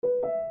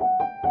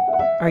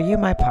Are you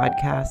my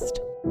podcast?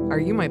 Are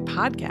you my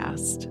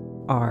podcast?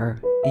 Are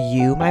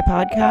you my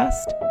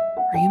podcast?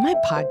 Are you my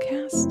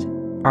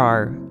podcast?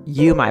 Are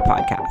you my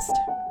podcast?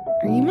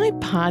 Are you my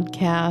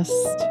podcast?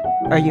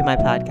 Are you my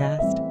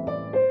podcast?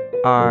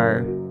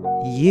 Are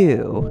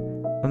you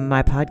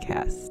my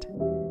podcast?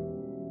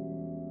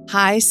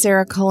 Hi,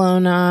 Sarah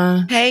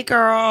Colonna. Hey,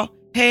 girl.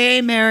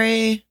 Hey,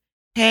 Mary.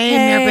 Hey,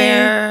 Mare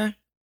Bear.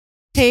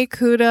 Hey,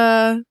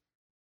 Kuda.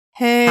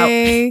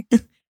 Hey.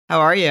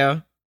 How are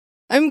you?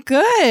 I'm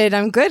good.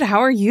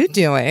 How are you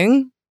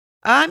doing?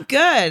 I'm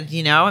good.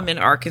 You know, I'm in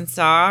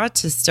Arkansas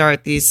to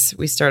start these.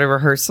 We started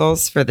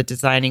rehearsals for the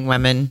Designing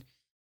Women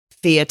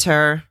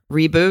Theater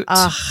reboot.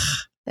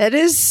 That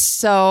is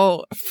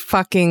so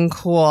fucking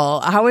cool.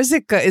 How is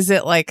it? Is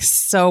it like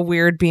so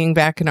weird being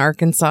back in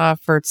Arkansas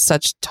for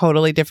such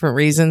totally different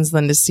reasons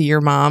than to see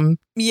your mom?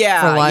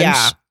 Yeah, for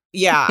lunch?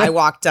 Yeah. I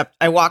walked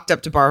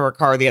up to borrow her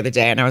car the other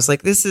day, and I was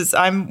like,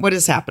 what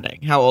is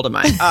happening? How old am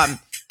I?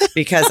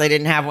 Because I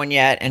didn't have one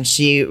yet, and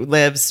she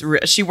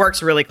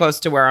works really close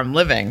to where I'm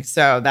living,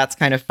 so that's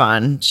kind of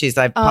fun.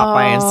 I've popped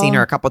by and seen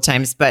her a couple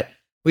times, but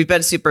we've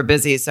been super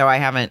busy, so I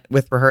haven't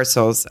with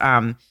rehearsals.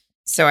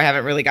 So I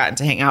haven't really gotten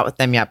to hang out with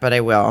them yet, but I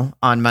will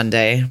on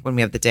Monday when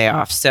we have the day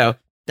off. So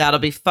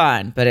that'll be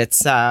fun. But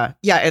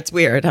it's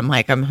weird.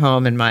 I'm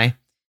home in my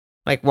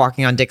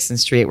walking on Dixon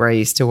Street where I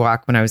used to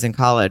walk when I was in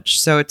college.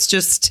 So it's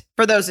just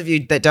for those of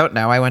you that don't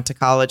know, I went to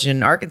college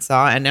in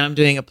Arkansas, and now I'm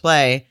doing a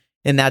play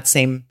in that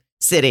same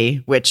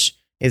city, which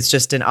is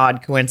just an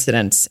odd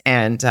coincidence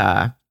and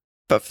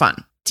but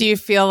fun. Do you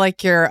feel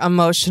like you're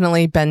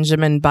emotionally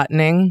Benjamin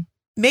Buttoning?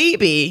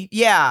 Maybe.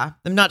 Yeah.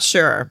 I'm not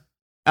sure.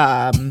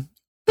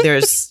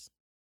 There's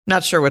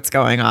not sure what's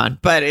going on,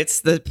 but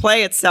the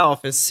play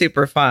itself is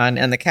super fun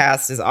and the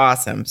cast is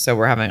awesome. So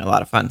we're having a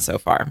lot of fun so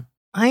far.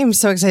 I am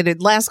so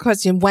excited. Last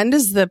question. When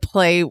does the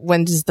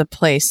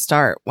play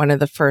start? When are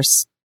the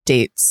first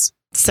dates?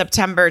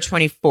 September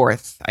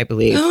 24th, I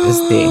believe, is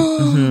the.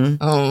 Mm-hmm.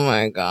 Oh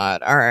my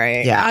God. All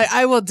right. Yeah.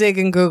 I will dig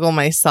and Google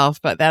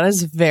myself, but that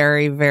is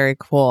very, very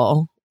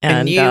cool.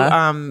 And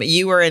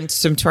you were in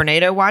some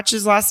tornado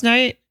watches last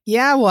night?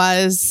 Yeah, I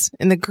was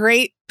in the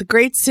great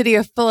city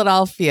of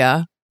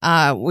Philadelphia.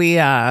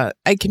 I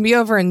can be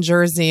over in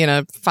Jersey in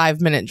a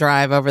 5-minute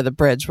drive over the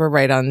bridge. We're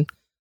right on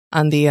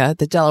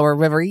the Delaware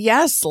River.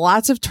 Yes,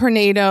 lots of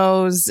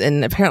tornadoes,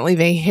 and apparently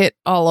they hit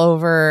all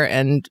over,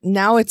 and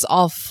now it's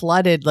all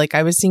flooded. Like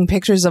I was seeing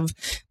pictures of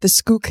the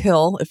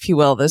Schuylkill, if you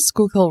will, the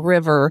Schuylkill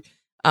River.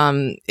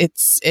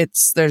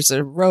 There's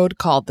a road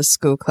called the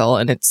Schuylkill,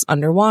 and it's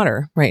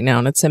underwater right now,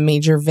 and it's a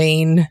major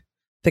vein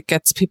that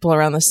gets people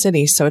around the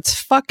city. So it's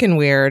fucking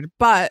weird.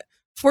 But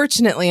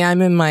fortunately,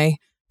 I'm in my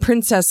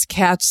Princess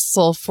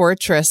Castle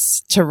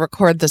Fortress to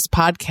record this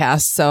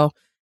podcast. So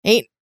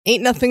ain't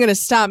nothing gonna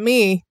stop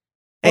me.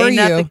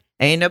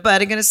 Ain't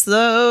nobody gonna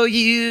slow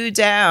you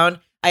down.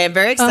 I am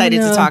very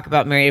excited to talk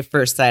about Married at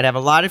First Sight. I have a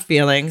lot of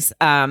feelings.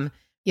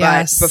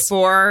 Yes. But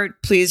before,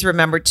 please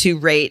remember to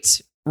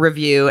rate,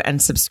 review,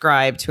 and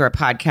subscribe to our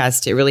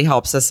podcast. It really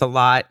helps us a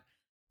lot.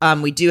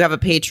 We do have a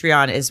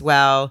Patreon as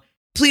well.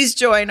 Please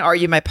join Are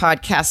You My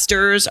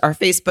Podcasters, our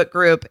Facebook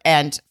group,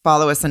 and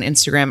follow us on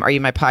Instagram, Are You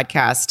My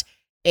Podcast.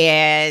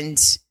 And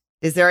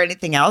is there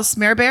anything else,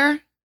 Mare Bear?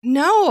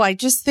 No, I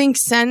just think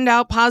send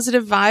out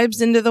positive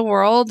vibes into the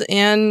world,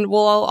 and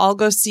we'll all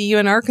go see you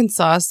in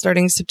Arkansas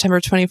starting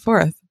September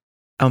 24th.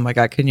 Oh my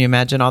God, can you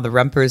imagine all the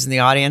rumpers in the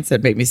audience?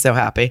 That'd make me so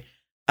happy.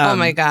 Oh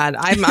my God,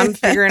 I'm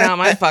figuring out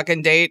my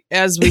fucking date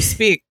as we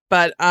speak.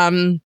 But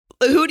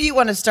who do you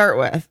want to start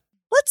with?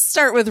 Let's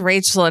start with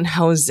Rachel and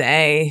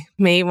Jose.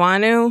 May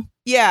want to?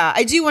 Yeah,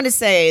 I do want to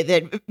say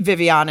that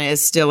Viviana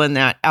is still in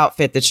that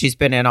outfit that she's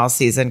been in all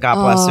season. God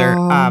bless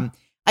her.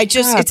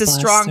 It's a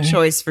strong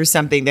choice for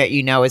something that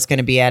you know is going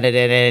to be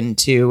edited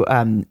into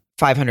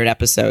 500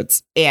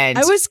 episodes. And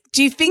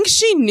do you think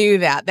she knew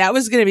that? That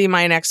was going to be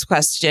my next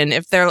question.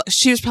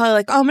 She was probably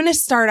like, I'm going to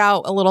start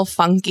out a little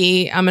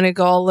funky. I'm going to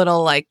go a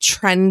little like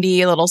trendy,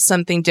 a little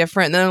something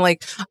different. And then I'm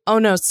like, oh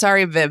no,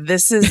 sorry, Viv,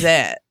 this is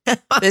it.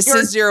 This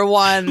is your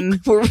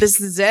one.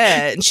 This is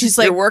it. And she's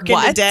like, you're working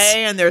what?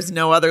 Today and there's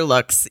no other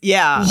looks.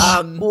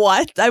 Yeah.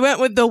 What? I went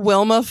with the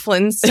Wilma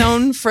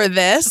Flintstone for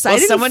this. Well, I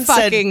didn't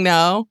fucking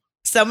know.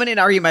 Someone in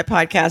Are You My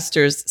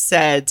Podcasters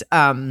said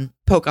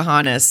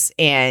Pocahontas,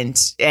 and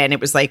it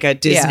was like a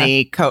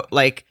Disney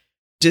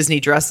Disney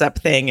dress up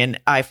thing, and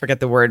I forget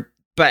the word,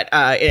 but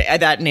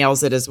that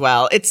nails it as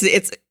well. It's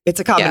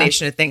a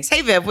combination of things.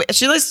 Hey Viv,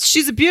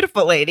 she's a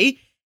beautiful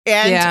lady,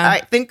 and I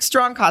think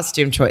strong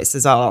costume choice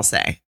is all I'll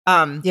say.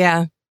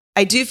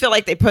 I do feel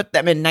like they put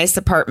them in nice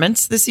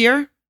apartments this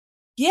year.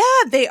 Yeah,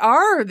 they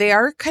are.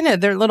 They're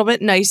a little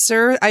bit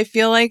nicer, I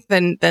feel like,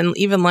 than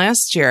even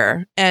last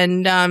year.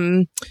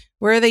 And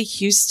where are they?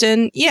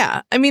 Houston?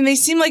 Yeah. I mean, they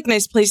seem like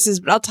nice places,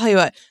 but I'll tell you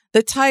what,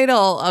 the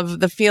title of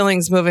the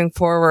feelings moving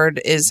forward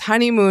is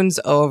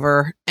Honeymoon's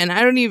Over. And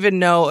I don't even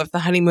know if the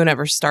honeymoon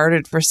ever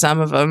started for some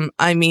of them.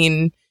 I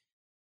mean,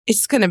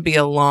 it's going to be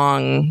a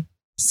long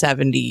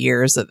 70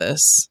 years of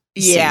this.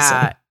 Yeah.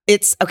 Season.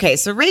 It's okay.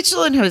 So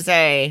Rachel and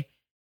Jose,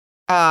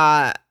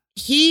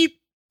 he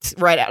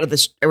right out of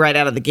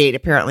the gate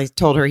apparently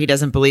told her he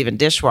doesn't believe in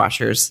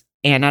dishwashers,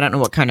 and I don't know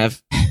what kind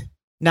of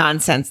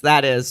nonsense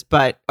that is,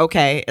 but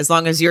okay, as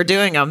long as you're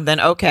doing them, then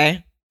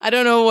okay. I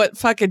don't know what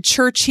fucking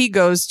church he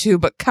goes to,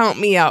 but count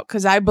me out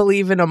because I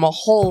believe in him a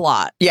whole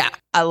lot. Yeah.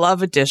 I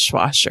love a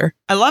dishwasher.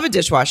 I love a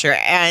dishwasher,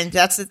 and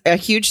that's a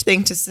huge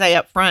thing to say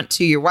up front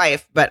to your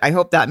wife, but I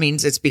hope that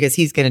means it's because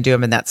he's going to do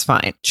them, and that's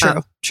fine.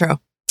 True.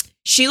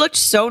 She looked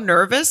so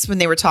nervous when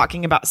they were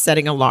talking about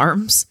setting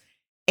alarms.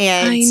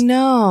 And I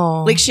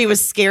know. Like she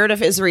was scared of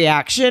his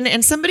reaction.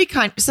 And somebody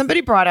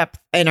brought up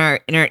in Are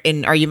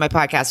You My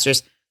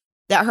Podcasters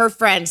that her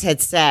friends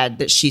had said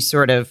that she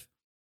sort of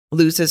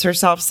loses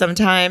herself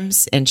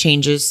sometimes and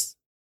changes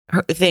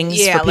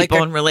things for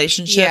people in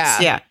relationships.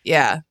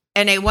 Yeah.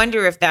 And I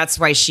wonder if that's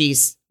why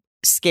she's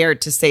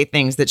scared to say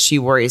things that she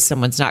worries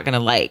someone's not going to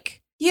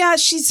like. Yeah,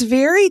 she's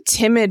very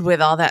timid with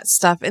all that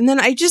stuff. And then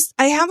I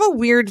have a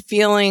weird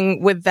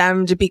feeling with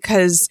them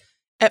because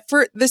at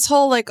first this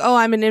whole like, oh,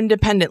 I'm an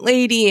independent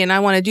lady and I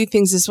want to do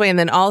things this way. And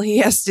then all he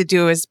has to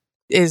do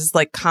is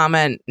like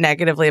comment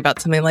negatively about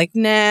something like,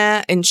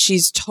 nah. And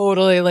she's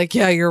totally like,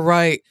 yeah, you're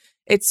right.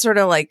 It's sort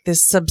of like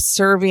this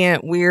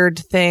subservient, weird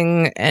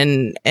thing.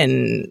 And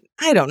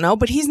I don't know,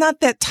 but he's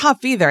not that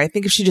tough either. I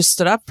think if she just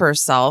stood up for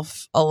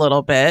herself a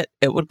little bit,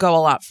 it would go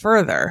a lot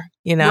further,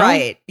 you know?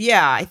 Right.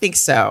 Yeah, I think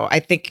so. I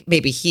think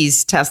maybe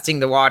he's testing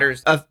the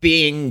waters of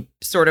being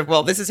sort of,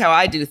 well, this is how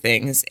I do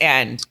things.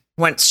 And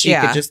once she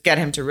could just get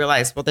him to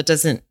realize, well, that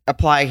doesn't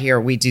apply here.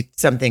 We do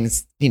some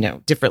things,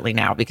 differently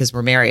now because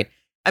we're married.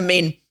 I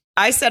mean,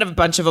 I set a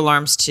bunch of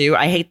alarms too.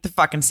 I hate the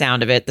fucking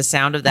sound of it. The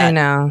sound of that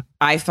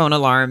iPhone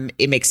alarm,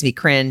 it makes me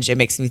cringe. It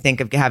makes me think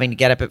of having to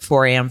get up at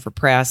 4 a.m. for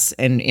press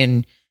and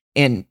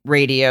in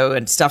radio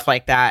and stuff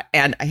like that.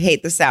 And I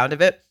hate the sound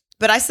of it.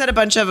 But I set a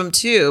bunch of them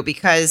too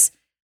because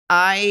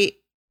I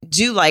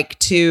do like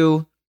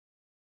to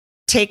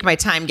take my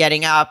time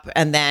getting up,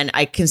 and then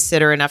I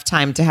consider enough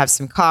time to have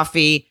some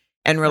coffee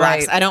and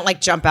relax. Right. I don't like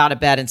jump out of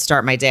bed and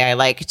start my day. I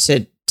like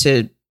to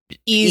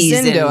ease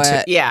into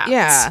it.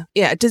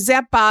 Yeah. Does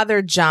that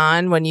bother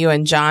John when you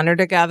and John are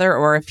together,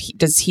 or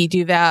does he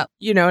do that?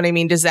 You know what I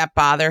mean? Does that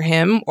bother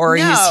him, or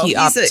is he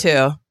up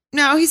to?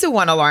 No, he's a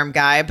one alarm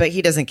guy, but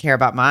he doesn't care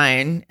about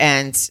mine.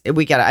 And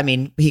we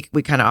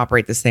kind of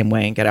operate the same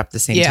way and get up the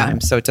same time,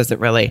 so it doesn't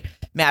really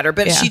matter.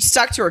 But she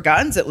stuck to her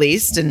guns at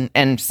least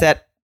and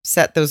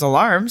set those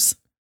alarms.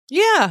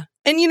 Yeah.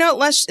 And,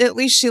 at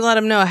least she let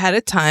him know ahead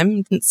of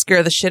time. Didn't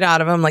scare the shit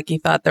out of him like he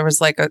thought there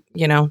was like a,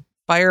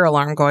 fire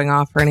alarm going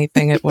off or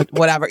anything.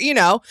 Whatever.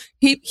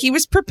 He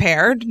was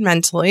prepared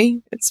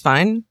mentally. It's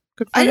fine.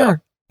 Good for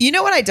her. You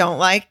know what I don't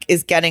like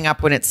is getting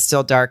up when it's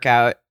still dark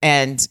out.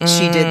 And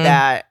she did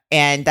that.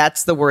 And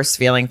that's the worst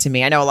feeling to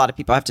me. I know a lot of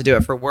people have to do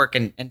it for work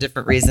and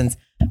different reasons.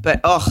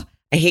 But,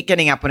 I hate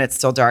getting up when it's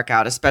still dark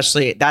out,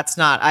 especially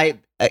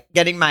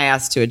getting my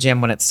ass to a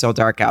gym when it's still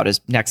dark out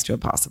is next to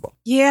impossible.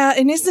 Yeah.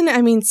 And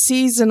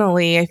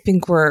seasonally, I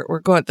think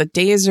the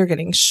days are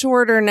getting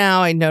shorter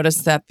now. I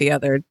noticed that the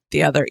other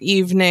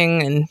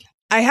evening. And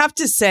I have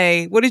to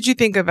say, what did you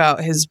think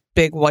about his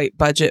big white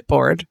budget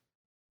board?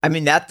 I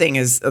mean, that's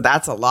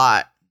a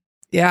lot.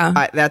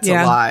 Yeah. That's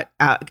a lot.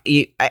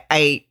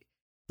 I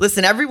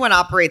listen, everyone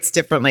operates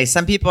differently.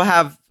 Some people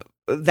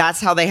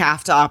that's how they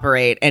have to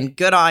operate, and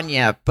good on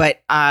you.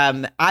 But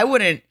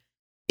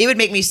it would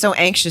make me so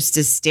anxious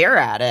to stare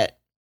at it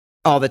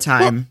all the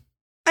time.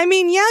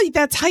 Well,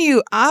 that's how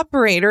you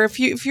operate. Or if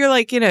you're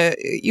like,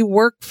 you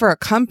work for a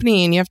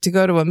company and you have to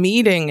go to a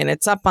meeting and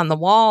it's up on the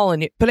wall.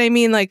 You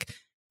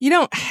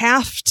don't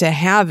have to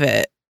have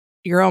it,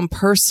 your own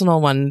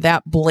personal one,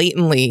 that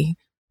blatantly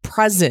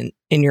present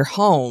in your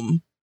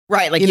home.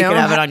 Right, like you could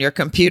have it on your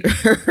computer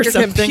or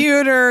something.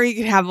 You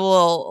could have a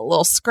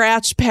little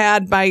scratch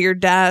pad by your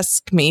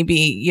desk,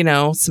 maybe,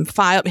 some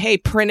file. Hey,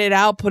 print it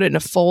out, put it in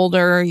a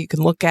folder. You can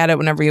look at it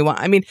whenever you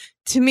want. I mean,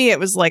 to me, it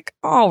was like,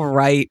 all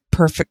right,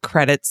 perfect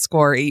credit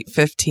score,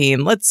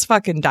 815. Let's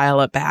fucking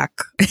dial it back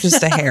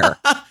just a hair.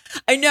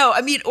 I know.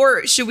 I mean,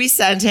 or should we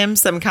send him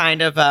some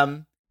kind of,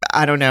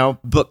 I don't know,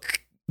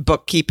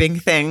 bookkeeping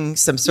thing,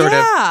 some sort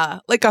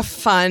of. Like a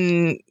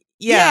fun,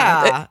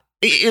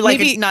 like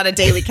maybe, not a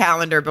daily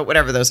calendar, but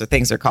whatever those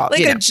things are called.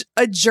 Like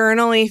a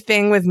journaly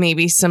thing with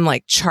maybe some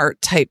like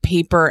chart type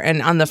paper.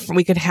 And on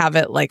we could have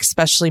it like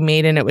specially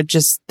made, and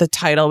the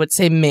title would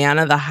say man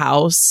of the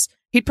house.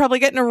 He'd probably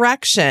get an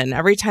erection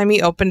every time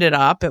he opened it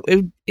up.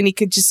 And he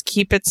could just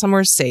keep it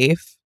somewhere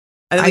safe.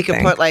 And then we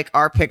could put like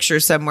our picture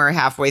somewhere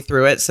halfway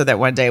through it, so that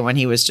one day when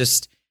he was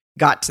just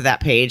got to that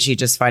page, he'd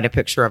just find a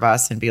picture of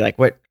us and be like,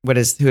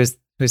 who's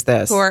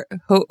this? Who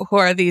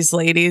are these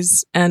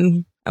ladies?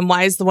 And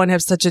why does the one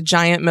have such a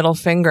giant middle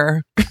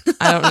finger?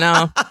 I don't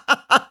know.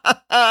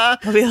 I'll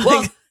be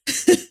like,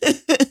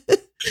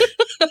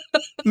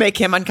 make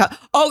him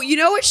uncomfortable. Oh, you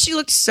know what? She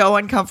looked so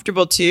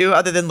uncomfortable too,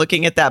 other than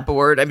looking at that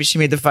board. I mean, she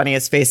made the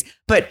funniest face.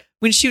 But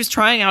when she was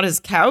trying out his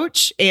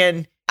couch,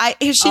 and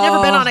has she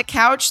never been on a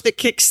couch that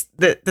kicks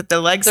that the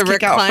legs the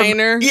kick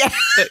recliner? Out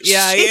from,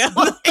 yeah. Yeah.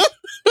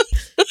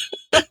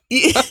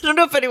 I don't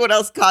know if anyone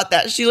else caught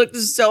that. She looked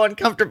so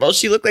uncomfortable.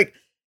 She looked like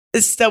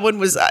someone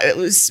was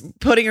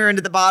putting her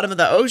into the bottom of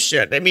the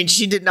ocean. I mean,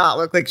 she did not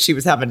look like she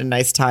was having a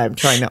nice time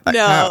trying out that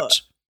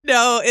couch.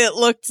 No, it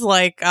looked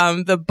like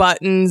the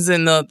buttons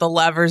and the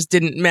levers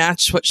didn't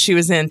match what she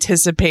was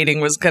anticipating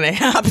was going to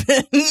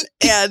happen.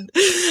 And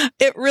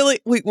it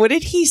really, what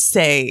did he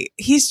say?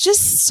 He's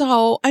just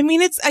so, I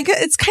mean, it's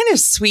kind of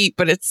sweet,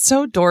 but it's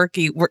so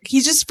dorky.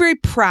 He's just very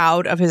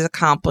proud of his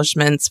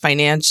accomplishments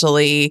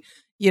financially.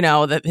 You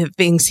know, the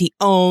things he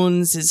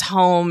owns, his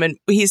home. And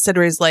he said,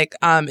 where he's like,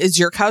 is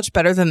your couch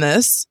better than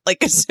this?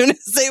 Like, as soon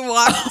as they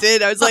walked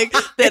in, I was like,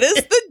 that is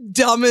the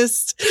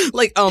dumbest.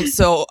 Like,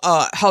 so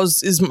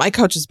my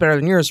couch is better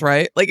than yours,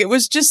 right? Like, it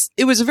was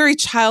very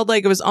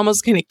childlike. It was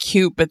almost kind of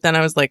cute. But then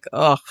I was like,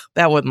 ugh,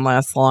 that wouldn't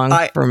last long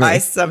for me. I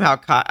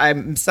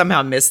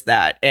somehow missed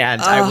that.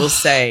 And I will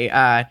say,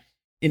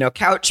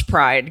 couch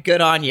pride,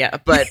 good on you.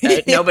 But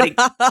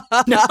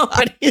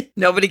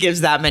nobody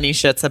gives that many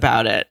shits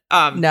about it.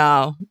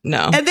 No.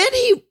 And then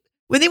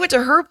when they went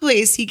to her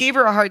place, he gave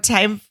her a hard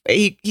time.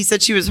 He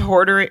said she was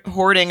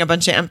hoarding a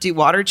bunch of empty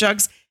water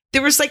jugs.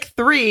 There was like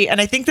 3, and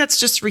I think that's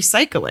just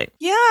recycling.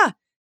 Yeah.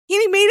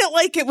 He made it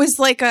like it was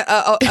like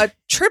a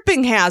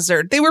tripping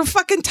hazard. They were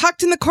fucking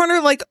tucked in the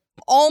corner like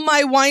all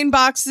my wine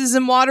boxes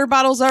and water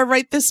bottles are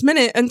right this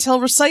minute until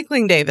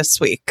recycling day this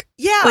week.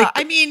 Yeah.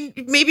 I mean,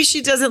 maybe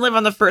she doesn't live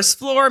on the first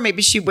floor.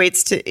 Maybe she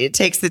waits till it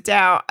takes it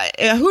down.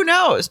 Who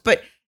knows?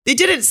 But they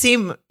didn't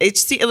seem,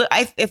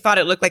 I thought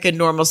it looked like a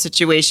normal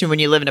situation when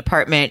you live in an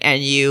apartment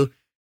and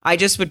I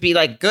just would be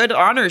like, good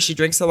on her. She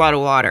drinks a lot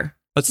of water.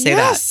 Let's say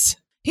that.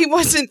 He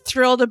wasn't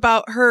thrilled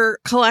about her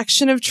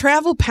collection of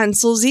travel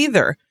pencils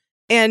either.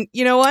 And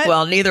you know what?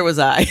 Well, neither was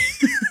I.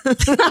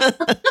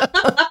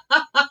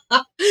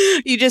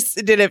 You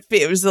just did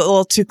it was a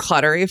little too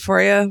cluttery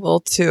for you, a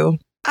little too.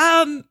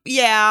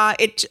 Yeah.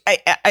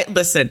 I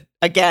listen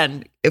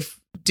again.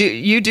 Do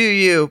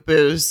you,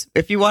 Booze?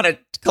 If you want to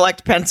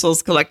collect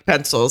pencils.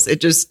 It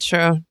just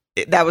true.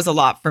 That was a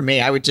lot for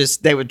me.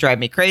 They would drive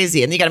me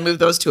crazy, and you got to move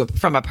those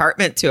from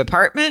apartment to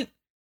apartment.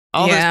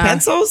 All those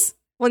pencils.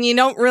 Well,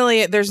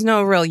 there's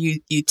no real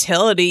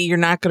utility. You're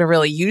not going to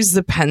really use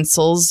the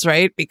pencils,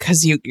 right?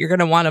 Because you're going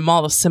to want them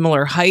all a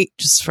similar height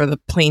just for the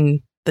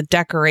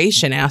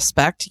decoration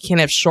aspect. You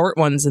can't have short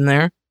ones in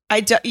there.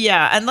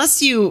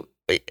 Unless you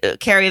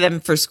carry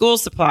them for school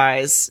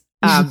supplies.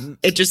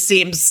 It just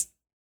seems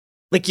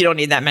like you don't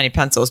need that many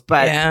pencils.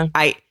 But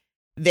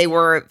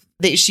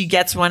she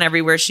gets one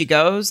everywhere she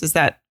goes. Is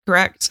that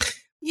correct?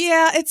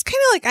 Yeah, it's kind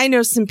of like I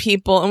know some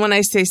people, and when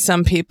I say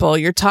some people,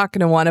 you're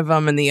talking to one of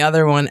them and the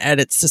other one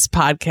edits this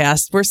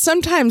podcast, where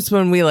sometimes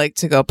when we like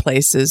to go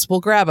places, we'll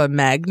grab a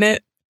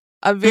magnet,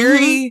 a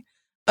very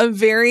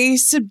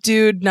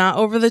subdued, not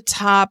over the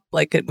top,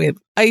 like we have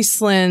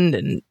Iceland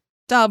and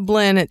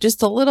Dublin,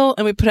 just a little,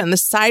 and we put it on the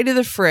side of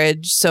the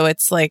fridge, so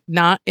it's like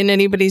not in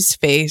anybody's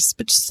face,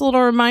 but just a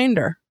little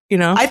reminder, you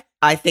know?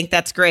 I think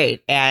that's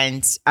great.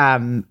 And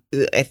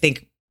I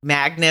think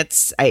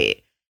magnets,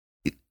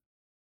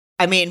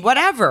 I mean,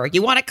 whatever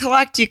you want to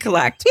collect, you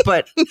collect.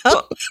 But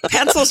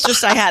pencils,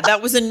 that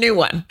was a new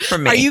one for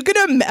me. Are you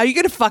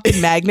gonna fucking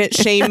magnet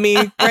shame me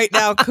right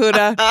now,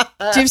 Kuda?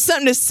 Do you have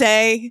something to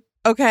say?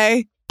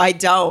 Okay, I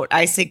don't.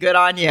 I say good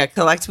on you.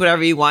 Collect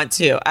whatever you want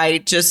to.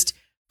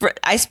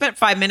 I spent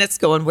 5 minutes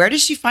going, where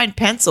does she find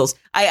pencils?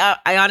 I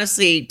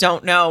honestly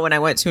don't know. When I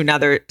went to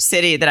another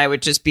city, that I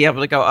would just be able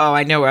to go, oh,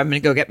 I know where I'm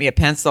going to go get me a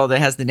pencil that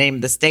has the name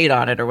of the state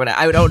on it or whatever.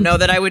 I don't know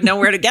that I would know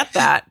where to get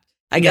that.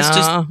 I guess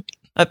just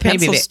a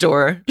pencil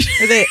store.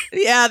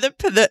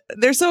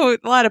 There's a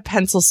lot of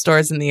pencil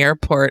stores in the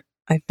airport,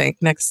 I think,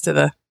 next to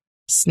the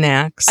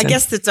snacks. I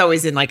guess it's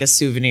always in like a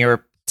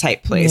souvenir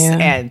type place.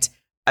 Yeah.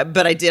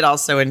 But I did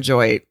also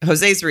enjoy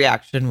Jose's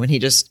reaction when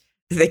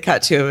they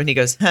cut to him and he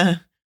goes,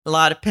 a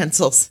lot of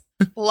pencils.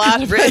 A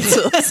lot of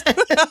pencils.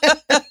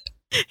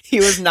 He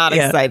was not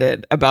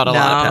excited about a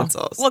lot of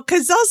pencils. Well,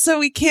 because also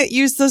he can't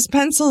use those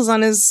pencils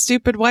on his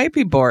stupid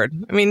wipey board.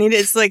 I mean,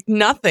 it's like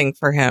nothing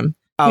for him.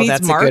 Oh,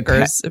 that's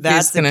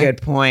a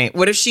good point.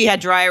 What if she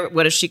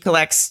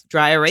collects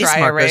dry erase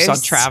markers on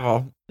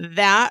travel?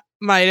 That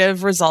might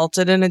have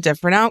resulted in a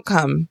different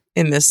outcome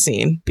in this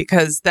scene,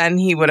 because then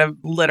he would have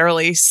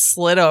literally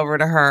slid over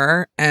to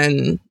her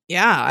and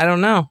I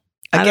don't know.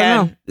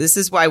 This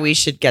is why we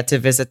should get to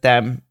visit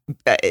them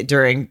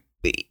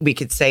we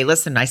could say,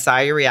 listen, I saw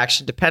your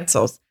reaction to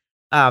pencils.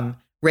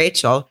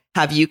 Rachel,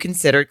 have you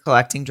considered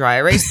collecting dry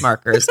erase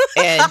markers?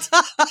 And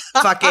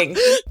fucking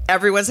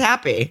everyone's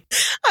happy.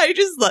 I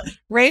just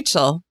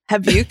Rachel,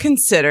 have you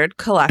considered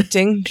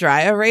collecting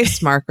dry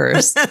erase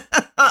markers?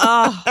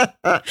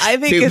 I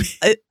think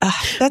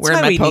that's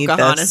why we need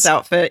Pocahontas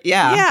outfit.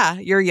 Yeah,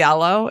 you're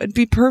yellow. It'd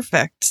be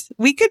perfect.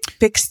 We could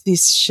fix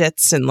these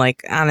shits in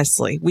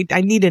honestly,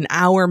 I need an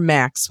hour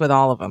max with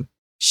all of them.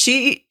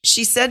 She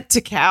said to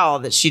Cal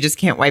that she just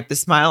can't wipe the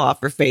smile off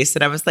her face,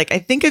 and I was like, I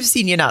think I've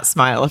seen you not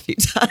smile a few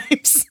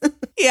times.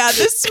 Yeah,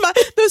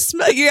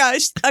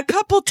 a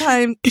couple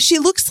times. She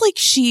looks like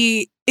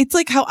she it's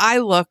like how I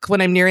look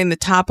when I'm nearing the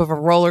top of a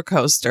roller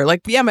coaster.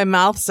 Like, yeah, my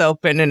mouth's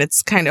open and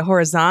it's kind of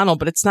horizontal,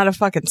 but it's not a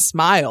fucking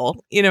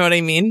smile. You know what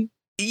I mean?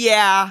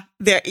 Yeah.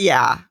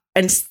 Yeah.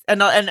 And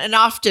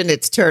often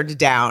it's turned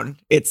down.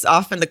 It's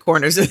often the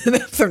corners of the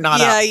mouth are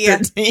not up.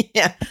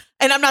 Yeah.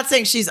 And I'm not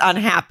saying she's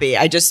unhappy.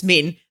 I just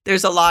mean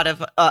there's a lot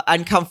of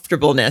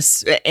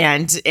uncomfortableness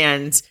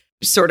and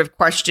sort of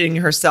questioning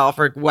herself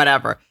or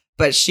whatever.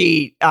 But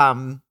she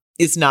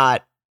is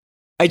not.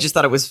 I just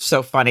thought it was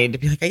so funny to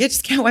be like, I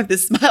just can't wipe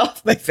this smile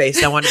off my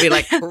face. I want to be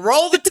like,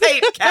 roll the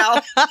tape, Cal.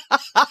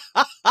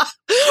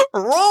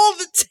 Roll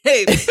the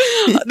tape.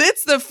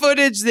 It's the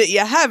footage that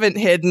you haven't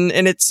hidden,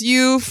 and it's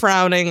you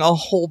frowning a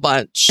whole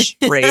bunch,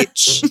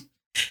 Rach.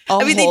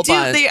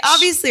 They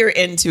obviously are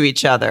into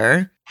each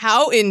other.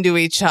 How into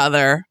each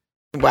other?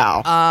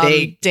 Wow.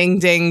 They ding,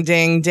 ding,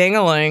 ding,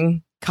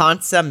 ding-a-ling.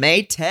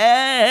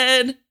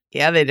 Consummated.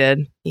 Yeah, they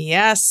did.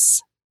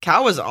 Yes.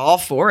 Cal was all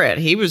for it.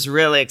 He was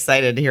really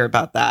excited to hear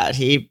about that.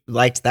 He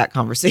liked that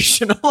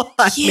conversation a lot.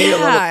 Yeah. Maybe a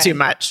little too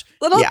much.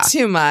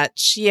 Too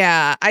much.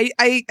 Yeah.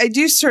 I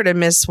do sort of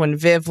miss when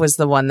Viv was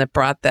the one that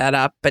brought that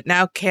up. But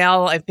now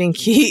Cal, I think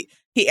he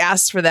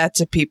asked for that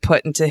to be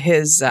put into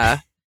his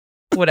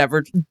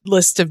whatever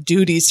list of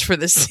duties for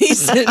the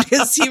season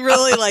because he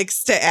really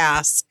likes to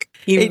ask.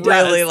 He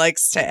really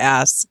likes to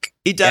ask.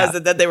 He does. Yeah.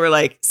 And then they were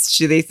like,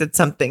 they said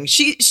something.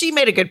 She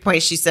made a good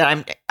point. She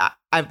said,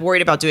 I'm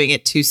worried about doing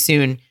it too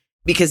soon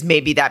because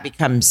maybe that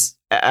becomes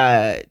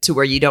to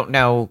where you don't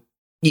know,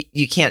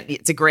 you can't,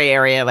 it's a gray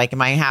area. Like,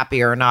 am I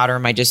happy or not? Or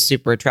am I just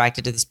super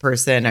attracted to this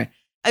person? Or,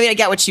 I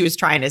get what she was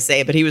trying to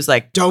say, but he was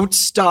like, don't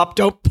stop.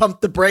 Don't pump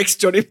the brakes.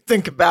 Don't even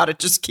think about it.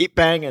 Just keep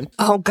banging.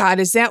 Oh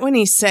God. Is that when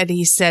he said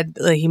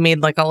he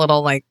made like a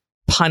little like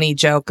punny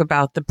joke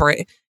about the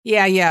brake?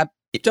 Yeah.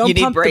 Don't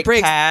pump the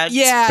brakes. Pads,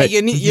 yeah,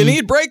 you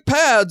need brake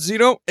pads. You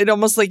don't. It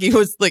almost like he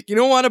was like, you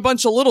don't want a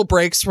bunch of little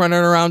brakes running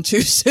around too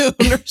soon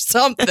or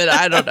something.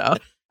 I don't know.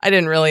 I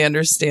didn't really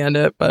understand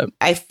it, but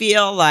I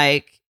feel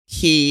like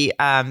he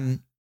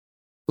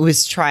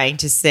was trying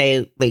to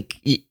say like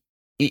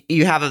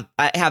you have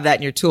that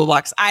in your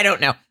toolbox. I don't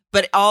know,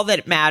 but all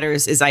that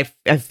matters is I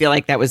feel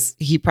like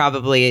he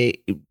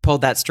probably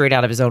pulled that straight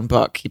out of his own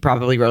book. He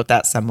probably wrote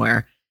that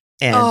somewhere.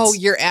 Oh,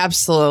 you're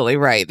absolutely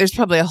right. There's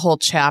probably a whole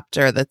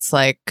chapter that's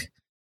like,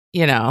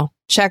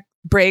 check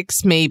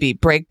brakes, maybe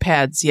brake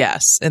pads.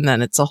 Yes. And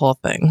then it's a whole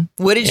thing.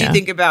 What did you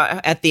think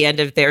about at the end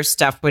of their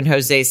stuff when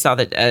Jose saw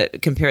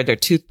that compared their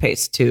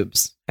toothpaste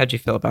tubes? How'd you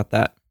feel about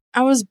that?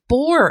 I was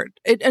bored.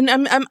 If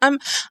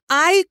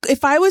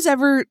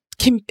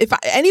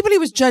anybody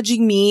was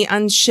judging me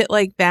on shit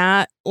like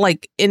that,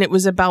 like, and it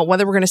was about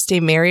whether we're going to stay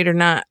married or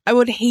not, I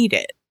would hate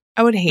it.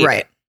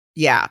 Right.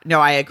 Yeah. No,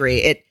 I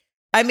agree.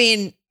 I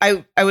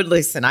would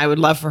listen. I would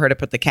love for her to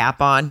put the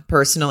cap on.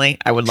 Personally,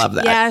 I would love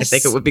that. Yes. I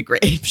think it would be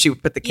great if she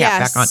would put the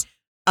cap back on.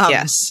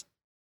 Yes.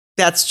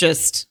 That's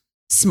just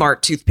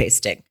smart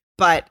toothpasting.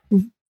 But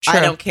True. I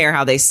don't care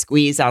how they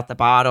squeeze out the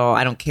bottle.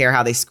 I don't care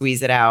how they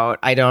squeeze it out.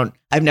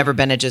 I've never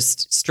been a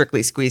just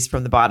strictly squeeze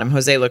from the bottom.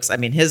 Jose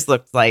his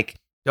looked like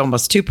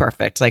almost too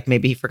perfect. Like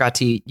maybe he forgot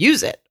to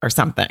use it or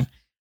something.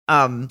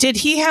 Did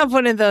he have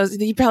one of those?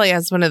 He probably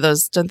has one of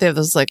those. Don't they have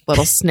those like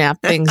little snap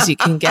things you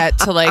can get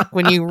to like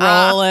when you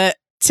roll it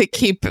to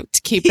keep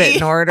it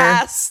in order? He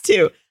has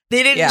to.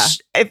 They didn't.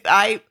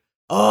 Yeah.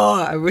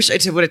 I wish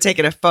I would have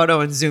taken a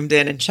photo and zoomed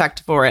in and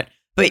checked for it.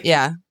 But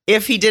yeah,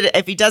 if he did it,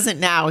 if he doesn't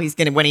now, he's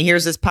gonna. When he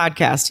hears this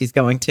podcast, he's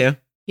going to.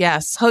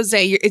 Yes,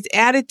 Jose, it's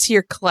added to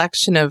your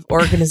collection of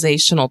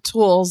organizational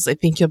tools. I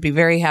think you'll be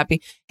very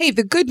happy. Hey,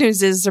 the good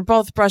news is they're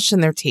both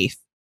brushing their teeth.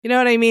 You know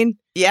what I mean?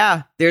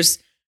 Yeah, there's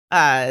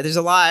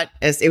a lot.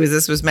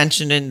 This was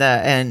mentioned in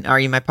Are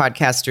You My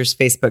Podcaster's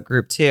Facebook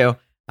group too.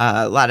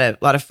 A lot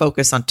of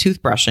focus on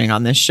toothbrushing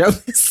on this show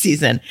this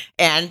season,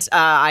 and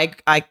I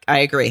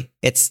agree.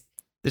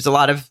 There's a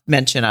lot of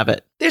mention of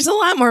it. There's a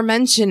lot more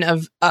mention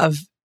of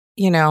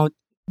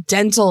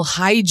dental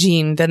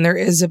hygiene than there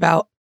is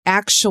about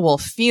actual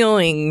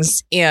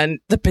feelings and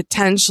the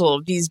potential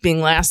of these being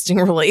lasting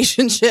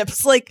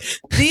relationships. Like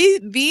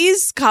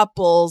these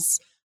couples.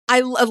 I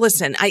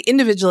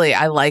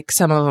like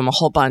some of them a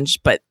whole bunch,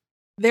 but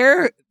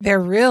they're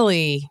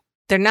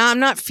not, I'm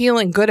not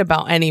feeling good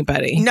about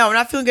anybody. No, I'm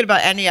not feeling good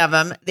about any of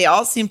them. They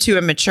all seem too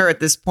immature at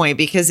this point,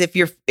 because if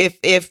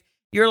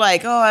you're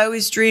like, oh, I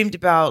always dreamed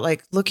about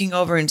like looking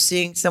over and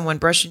seeing someone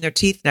brushing their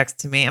teeth next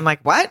to me. I'm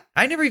like, what?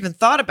 I never even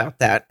thought about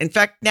that. In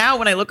fact, now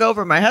when I look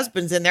over, my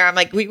husband's in there. I'm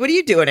like, what are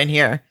you doing in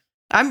here?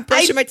 I'm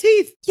brushing my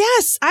teeth.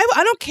 Yes. I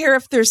don't care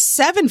if there's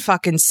 7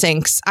 fucking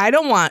sinks. I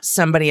don't want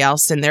somebody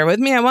else in there with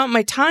me. I want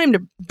my time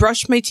to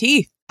brush my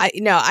teeth.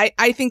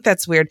 I think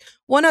that's weird.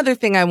 One other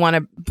thing I want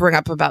to bring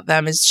up about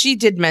them is she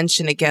did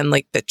mention again,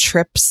 like the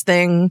trips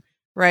thing,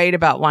 right?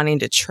 About wanting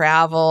to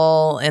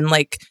travel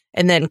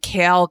and then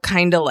Cal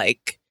kind of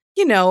like,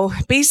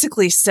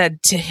 basically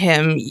said to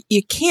him,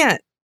 you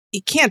can't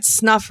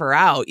snuff her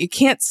out. You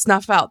can't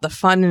snuff out the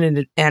fun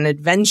and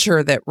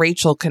adventure that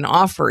Rachel can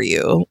offer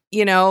you.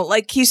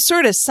 Like he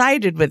sort of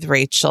sided with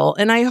Rachel.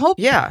 And I hope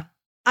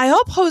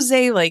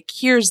Jose like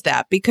hears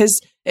that,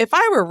 because if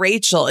I were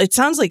Rachel, it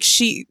sounds like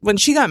when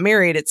she got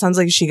married, it sounds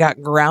like she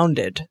got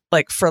grounded,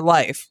 like for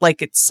life,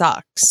 like it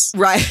sucks.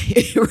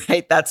 Right.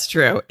 Right. That's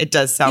true. It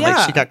does sound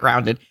like she got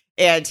grounded.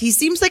 And he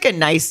seems like a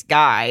nice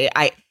guy.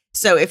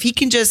 So if he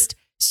can just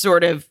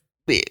sort of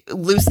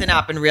loosen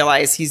up and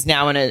realize he's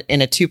now in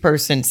a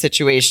 2-person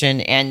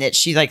situation and that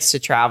she likes to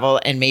travel,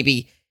 and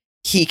maybe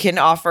he can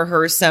offer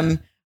her some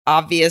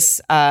obvious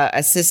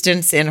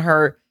assistance in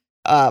her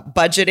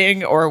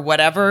budgeting or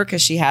whatever,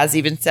 because she has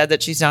even said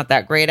that she's not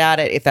that great at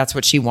it. If that's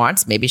what she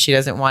wants, maybe she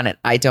doesn't want it.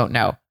 I don't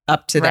know.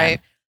 Up to them.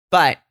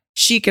 But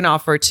she can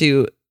offer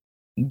to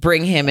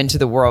bring him into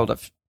the world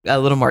of a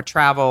little more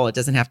travel. It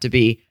doesn't have to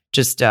be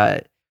just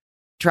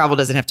travel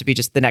doesn't have to be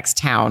just the next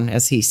town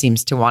as he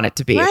seems to want it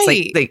to be.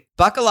 It's like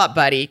buckle up,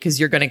 buddy, because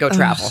you're going to go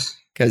travel.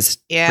 Because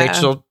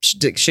Rachel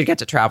should get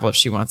to travel if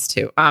she wants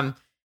to.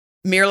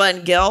 Mirla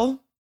and Gil.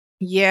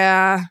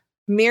 Yeah,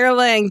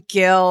 Mirla and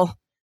Gil.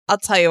 I'll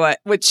tell you what.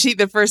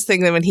 The first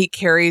thing that when he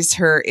carries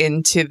her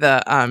into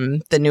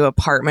the new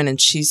apartment and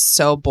she's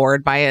so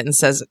bored by it and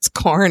says it's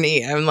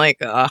corny, I'm like,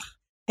 ugh.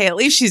 Hey, at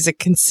least she's a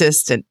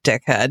consistent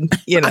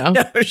dickhead, you know? I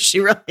know, she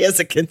really is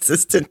a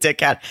consistent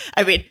dickhead.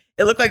 I mean,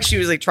 it looked like she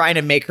was like trying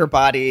to make her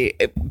body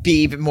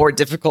be even more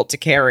difficult to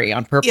carry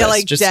on purpose. Yeah,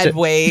 like just dead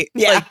weight.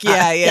 Yeah. Like,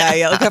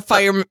 yeah.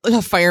 Like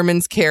a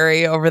fireman's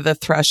carry over the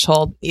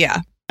threshold.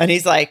 Yeah. And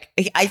he's like,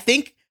 I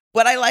think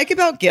what I like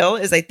about Gil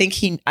is I think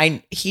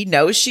he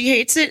knows she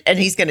hates it,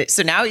 and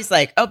so now he's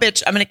like, oh,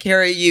 bitch, I'm going to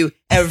carry you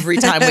every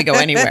time we go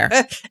anywhere.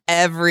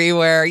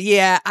 Everywhere.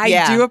 Yeah,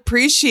 I do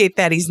appreciate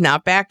that. He's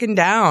not backing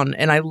down,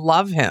 and I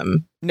love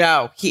him.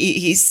 No,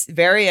 he's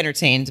very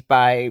entertained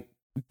by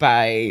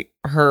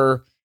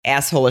her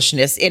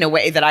assholishness in a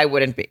way that I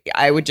wouldn't be.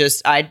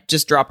 I'd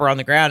just drop her on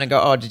the ground and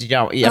go, oh, did you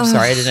know? Yeah, I'm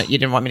sorry. You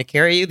didn't want me to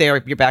carry you.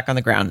 You're back on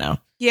the ground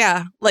now.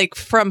 Yeah. Like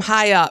from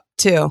high up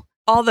too.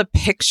 All the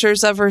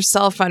pictures of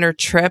herself on her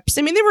trips.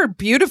 I mean, they were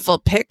beautiful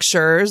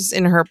pictures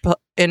in her.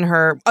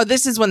 Oh,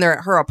 this is when they're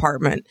at her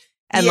apartment.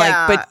 And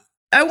but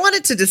I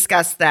wanted to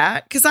discuss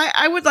that because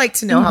I would like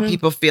to know how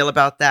people feel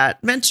about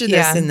that. Mention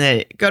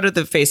this go to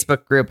the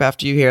Facebook group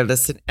after you hear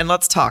this and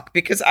let's talk,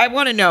 because I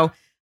want to know.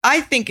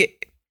 I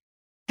think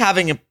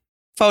having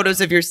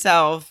photos of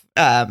yourself,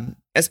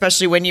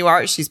 especially when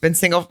she's been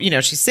single,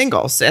 she's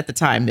single at the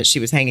time that she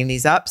was hanging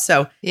these up.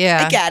 So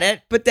I get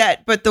it.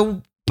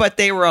 But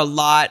they were a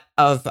lot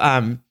of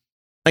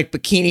like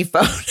bikini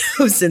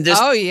photos and just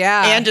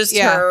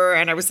her.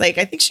 And I was like,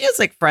 I think she has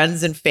like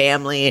friends and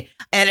family,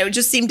 and it would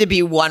just seem to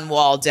be one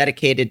wall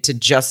dedicated to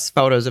just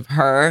photos of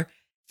her.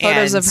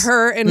 Photos of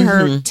her in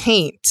her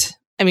taint.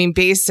 I mean,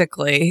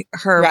 basically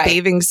her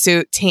bathing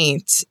suit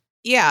taint.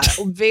 Yeah,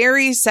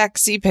 very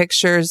sexy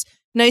pictures,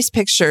 nice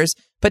pictures.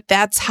 But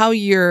that's how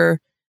you're,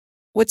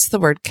 what's the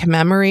word,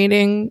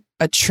 commemorating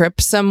a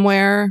trip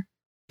somewhere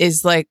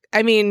is like,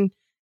 I mean,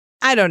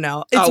 I don't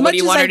know. What do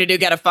you want her to do?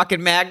 Get a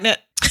fucking magnet?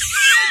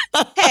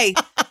 Hey,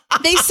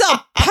 they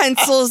sell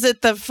pencils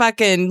at the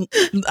fucking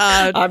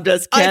I'm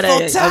just kidding.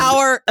 Eiffel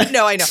Tower.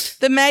 No, I know.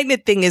 The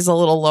magnet thing is a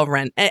little low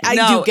rent. I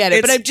do get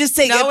it, but I'm just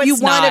saying if you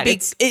want to be,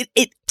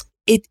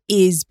 it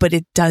is, but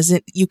it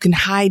doesn't. You can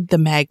hide the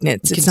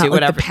magnets. It's not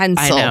like the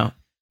pencil. I know.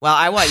 Well,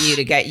 I want you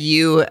to get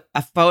you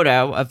a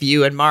photo of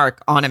you and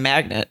Mark on a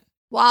magnet.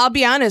 Well, I'll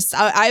be honest.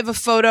 I have a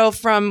photo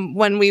from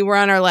when we were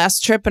on our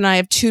last trip, and I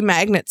have 2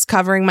 magnets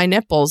covering my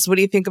nipples. What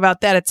do you think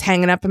about that? It's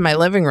hanging up in my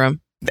living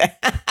room.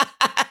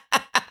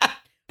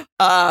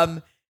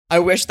 I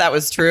wish that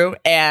was true,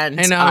 and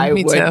I know,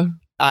 me too.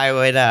 I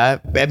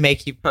would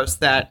make you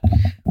post that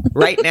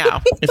right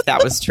now if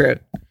that was true.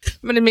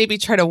 I'm gonna maybe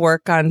try to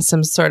work on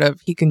some sort of.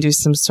 He can do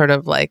some sort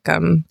of like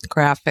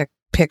graphic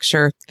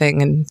picture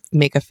thing and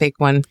make a fake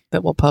one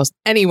that we'll post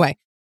anyway.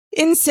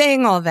 In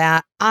saying all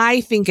that,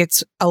 I think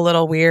it's a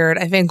little weird.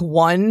 I think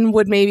one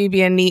would maybe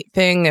be a neat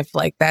thing if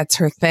like that's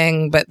her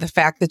thing. But the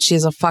fact that she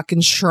has a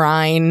fucking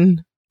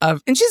shrine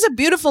and she's a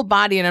beautiful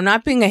body, and I'm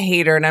not being a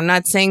hater, and I'm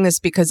not saying this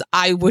because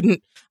I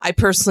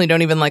personally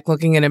don't even like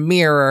looking in a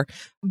mirror,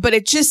 but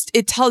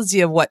it tells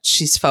you what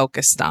she's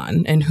focused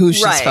on and who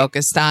she's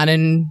focused on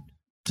and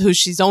who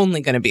she's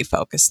only going to be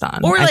focused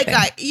on. Or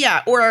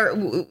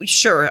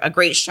sure, a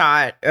great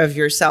shot of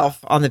yourself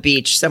on the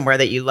beach somewhere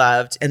that you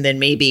loved. And then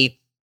maybe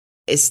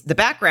it's the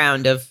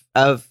background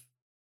of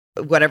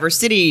whatever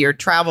city you're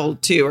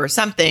traveled to or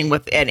something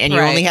with, and you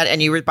only had,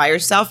 and you were by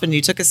yourself and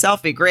you took a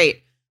selfie.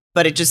 Great.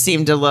 But it just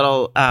seemed a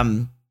little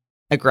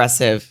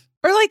aggressive.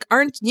 Or like,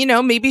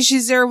 maybe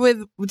she's there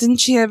with, did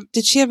she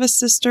have a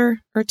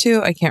sister or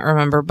 2? I can't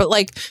remember. But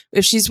like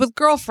if she's with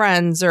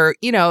girlfriends or,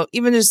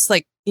 even just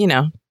like,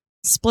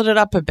 split it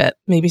up a bit.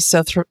 Maybe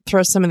so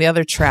throw some of the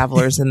other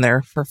travelers in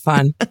there for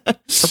fun,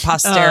 for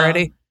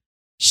posterity.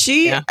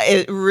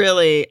 It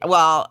really,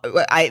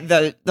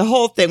 the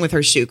whole thing with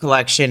her shoe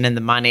collection and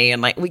the money,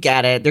 and like, we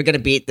get it. They're going to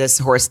beat this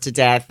horse to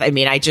death. I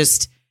mean, I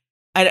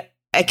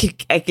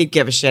could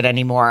give a shit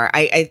anymore.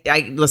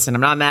 I listen, I'm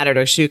not mad at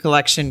her shoe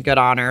collection. Good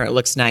on her. It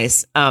looks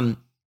nice.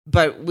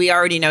 But we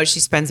already know she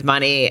spends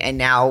money, and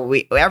now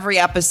every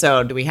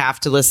episode we have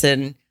to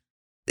listen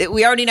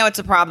we already know it's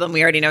a problem.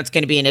 We already know it's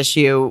going to be an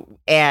issue.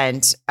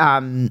 And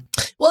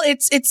well,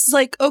 it's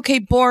like, okay,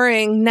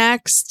 boring.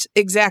 Next.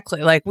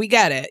 Exactly. Like, we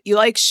get it. You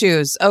like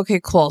shoes. Okay,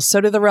 cool.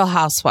 So do the Real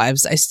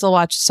Housewives. I still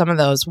watch some of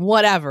those.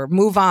 Whatever.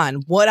 Move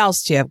on. What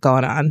else do you have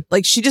going on?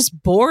 Like, she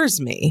just bores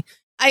me.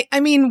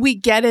 I mean, we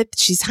get it.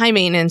 She's high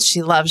maintenance.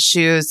 She loves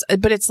shoes.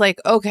 But it's like,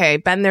 okay,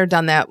 been there,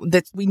 done that.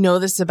 That we know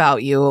this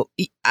about you.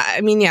 I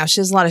mean, yeah,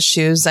 she has a lot of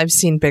shoes. I've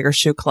seen bigger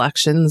shoe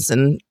collections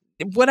and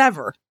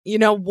whatever. You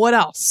know, what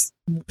else?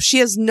 She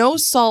has no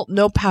salt,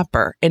 no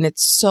pepper. And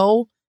it's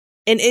so,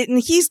 and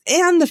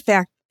the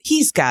fact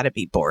he's got to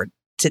be bored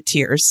to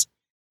tears.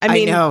 I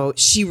mean, I know,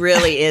 she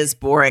really is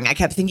boring. I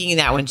kept thinking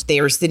that when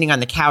they were sitting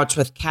on the couch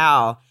with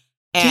Cal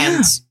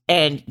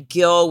and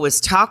Gil was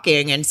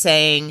talking and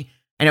saying,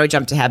 I know I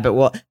jumped ahead,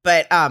 but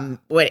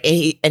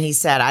he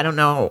said, I don't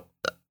know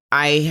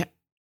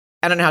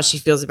how she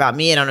feels about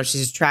me. I don't know if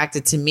she's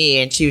attracted to me.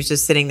 And she was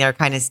just sitting there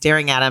kind of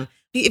staring at him.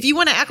 If you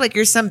want to act like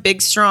you're some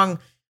big, strong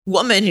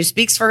woman who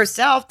speaks for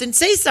herself, then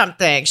say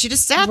something. She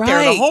just sat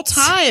there the whole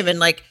time. And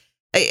like,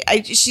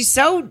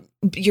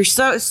 you're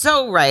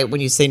so right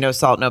when you say no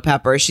salt, no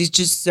pepper. She's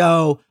just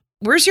so,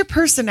 where's your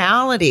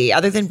personality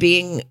other than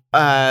being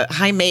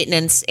high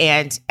maintenance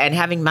and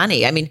having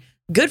money? I mean,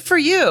 good for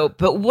you,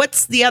 but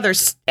what's the other?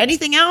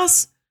 Anything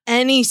else?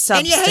 Any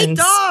substance. And you hate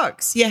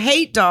dogs. You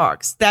hate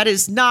dogs. That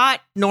is not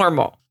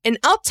normal. And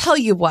I'll tell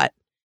you what,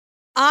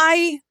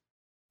 I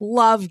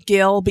love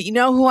Gil, but you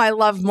know who I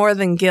love more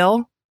than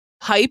Gil?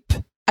 Hype.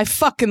 I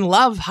fucking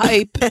love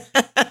Hype.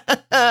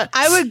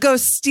 I would go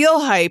steal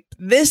Hype.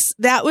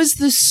 That was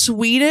the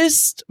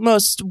sweetest,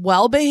 most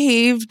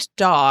well-behaved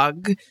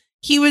dog.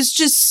 He was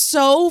just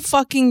so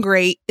fucking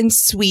great and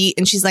sweet.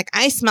 And she's like,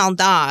 I smell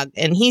dog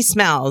and he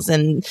smells.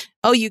 And,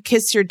 oh, you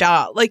kiss your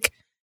dog. Like,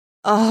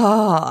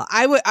 oh,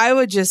 I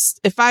would just,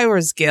 if I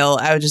was Gil,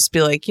 I would just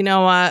be like, you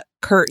know what?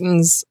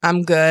 Curtains.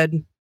 I'm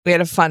good. We had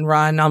a fun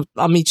run.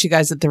 I'll meet you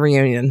guys at the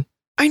reunion.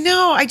 I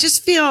know. I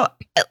just feel,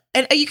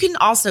 and you can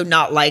also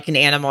not like an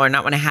animal or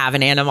not want to have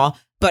an animal,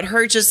 but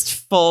her just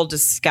full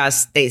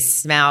disgust. They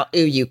smell.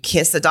 Ooh, you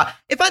kiss a dog.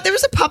 If there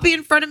was a puppy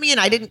in front of me and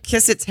I didn't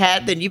kiss its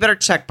head, then you better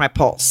check my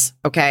pulse.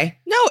 Okay.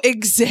 No,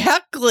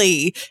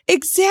 exactly.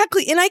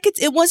 Exactly. And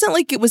it wasn't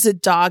like it was a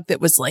dog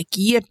that was like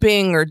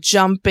yipping or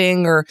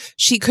jumping or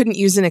she couldn't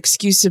use an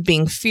excuse of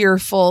being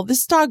fearful.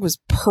 This dog was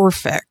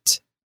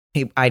perfect.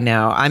 I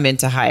know. I'm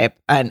into Hype.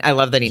 And I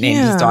love that he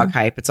named his dog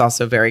Hype. It's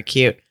also very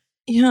cute.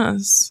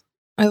 Yes.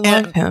 I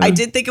love him. I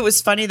did think it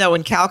was funny, though,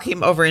 when Cal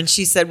came over and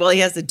she said, well, he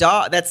has the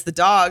dog. That's the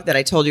dog that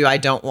I told you I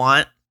don't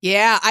want.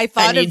 Yeah, I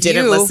thought of you. And you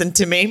didn't listen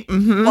to me.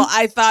 Mm-hmm. Well,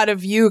 I thought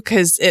of you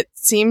because it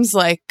seems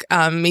like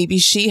maybe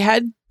she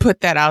had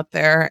put that out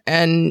there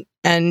and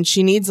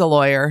she needs a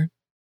lawyer.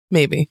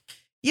 Maybe.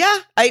 Yeah.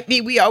 I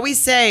mean, we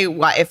always say,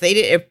 why if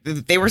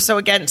they were so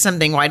against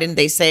something, why didn't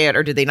they say it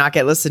or did they not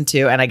get listened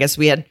to? And I guess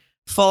we had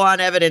full on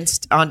evidence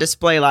on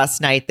display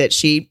last night that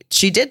she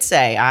did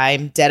say,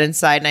 I'm dead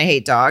inside and I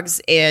hate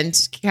dogs. And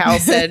Cal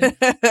said,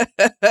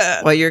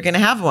 well, you're going to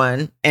have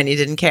one. And he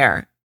didn't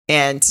care.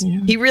 And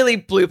he really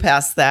blew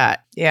past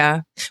that.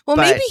 Yeah. Well,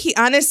 maybe he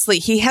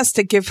has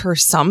to give her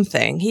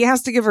something. He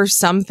has to give her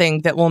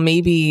something that will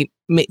maybe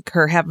make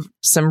her have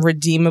some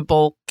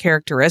redeemable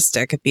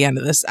characteristic at the end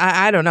of this.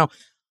 I don't know.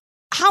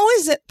 How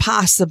is it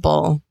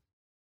possible?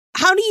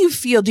 How do you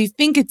feel? Do you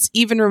think it's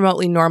even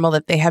remotely normal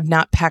that they have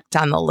not pecked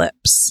on the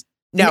lips?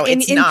 No,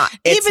 it's not.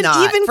 It's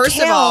not. Even First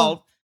Cal, of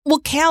all, well,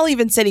 Cal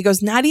even said, he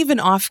goes, not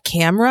even off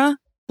camera.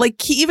 Like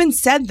he even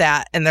said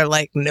that. And they're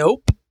like,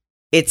 nope.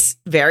 It's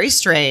very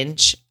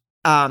strange.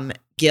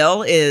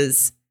 Gil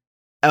is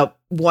a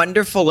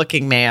wonderful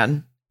looking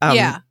man.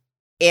 And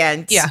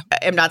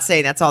I'm not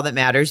saying that's all that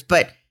matters,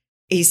 but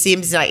he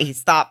seems like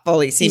he's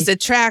thoughtful. He's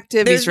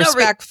attractive. He's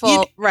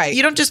respectful. Right.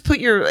 You don't just put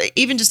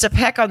even just a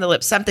peck on the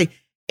lips, something.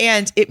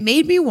 And it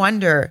made me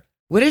wonder,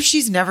 what if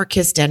she's never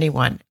kissed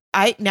anyone?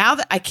 Now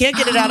that I can't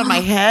get it out of my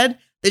head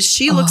that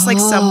she looks like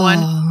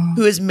someone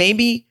who is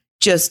maybe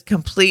just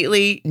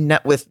completely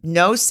with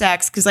no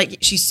sex. Cause like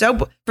she's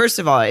so, first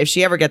of all, if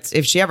she ever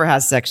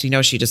has sex,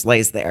 she just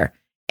lays there.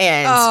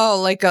 And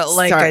like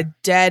a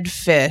dead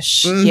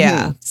fish. Mm-hmm.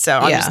 Yeah. So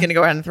I'm just going to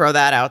go ahead and throw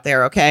that out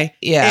there. Okay.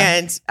 Yeah.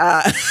 And,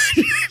 that's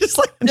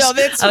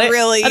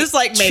really, I just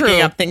like making true.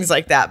 up things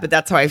like that, but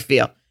that's how I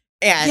feel.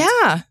 And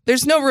yeah,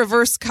 there's no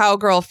reverse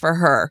cowgirl for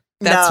her.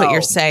 That's what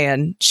you're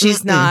saying.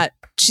 She's not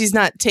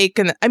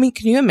taking. I mean,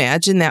 can you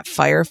imagine that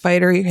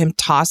firefighter, him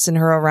tossing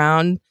her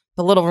around,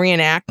 the little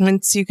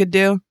reenactments you could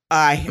do?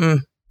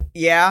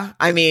 Yeah.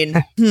 I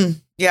mean,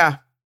 yeah.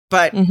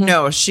 But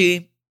no,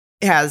 she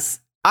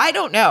has, I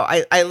don't know.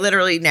 I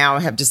literally now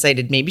have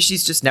decided maybe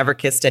she's just never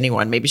kissed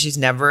anyone. Maybe she's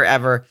never,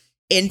 ever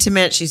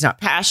intimate. She's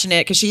not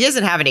passionate because she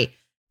doesn't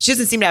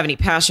seem to have any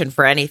passion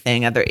for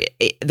anything.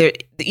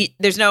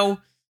 There's no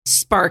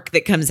spark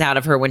that comes out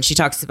of her when she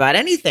talks about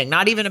anything,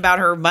 not even about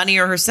her money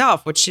or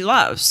herself, which she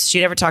loves.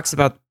 She never talks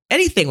about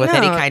anything with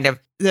any kind of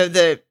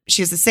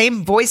she has the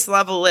same voice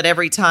level at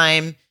every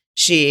time.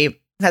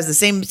 She has the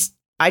same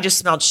I just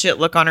smelled shit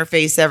look on her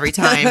face every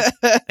time.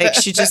 Like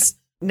she just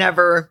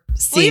never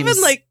seems. Well,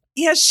 even like,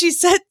 yeah, she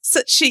said,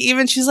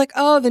 she's like,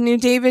 oh, the new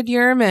David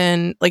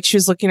Yurman. Like she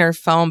was looking at her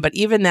phone, but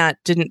even that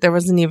there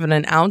wasn't even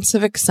an ounce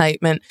of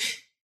excitement.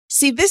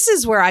 See, this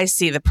is where I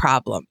see the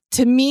problem.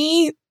 To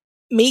me,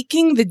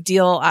 making the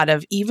deal out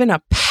of even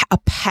a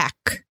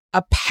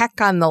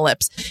peck on the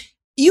lips.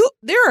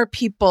 There are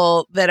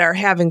people that are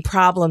having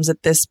problems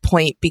at this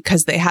point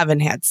because they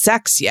haven't had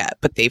sex yet,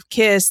 but they've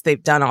kissed,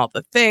 they've done all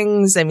the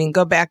things. I mean,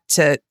 go back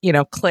to,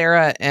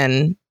 Clara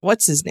and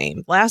what's his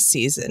name last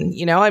season,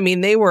 I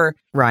mean, they were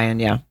Ryan.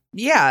 Yeah.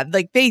 Yeah.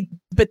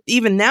 But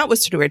even that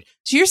was sort of weird.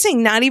 So you're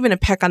saying not even a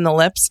peck on the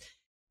lips.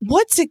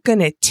 What's it going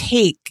to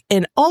take?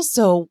 And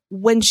also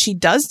when she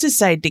does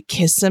decide to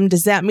kiss him,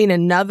 does that mean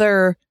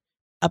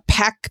a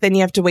peck, then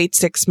you have to wait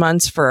 6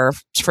 months for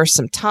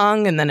some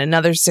tongue and then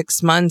another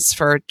 6 months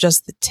for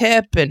just the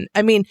tip. And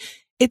I mean,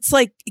 it's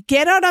like,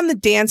 get out on the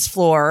dance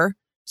floor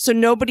so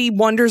nobody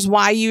wonders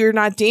why you're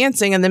not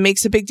dancing and then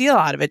makes a big deal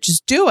out of it.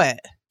 Just do it.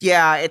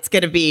 Yeah,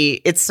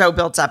 it's so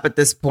built up at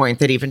this point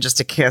that even just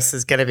a kiss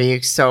is going to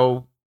be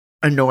so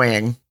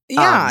annoying.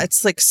 Yeah,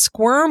 it's like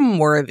squirm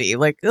worthy.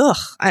 Like, ugh,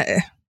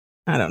 I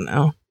don't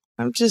know.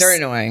 They're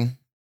annoying.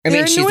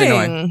 She's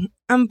annoying.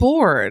 I'm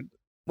bored.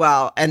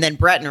 Well, and then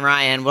Brett and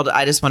Ryan,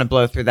 I just want to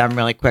blow through them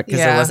really quick because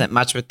there wasn't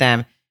much with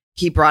them.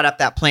 He brought up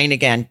that plane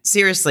again.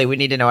 Seriously, we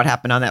need to know what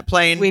happened on that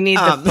plane. We need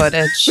the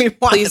footage.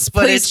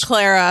 Please,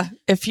 Clara,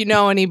 if you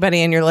know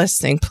anybody and you're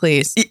listening,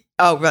 please.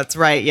 Oh, that's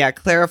right. Yeah,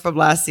 Clara from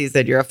last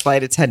season, you're a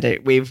flight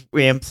attendant. We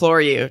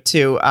implore you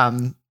to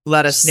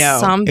let us know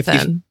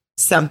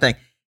something.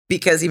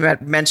 Because he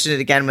mentioned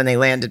it again when they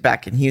landed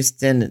back in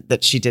Houston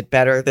that she did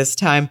better this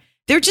time.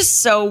 They're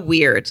just so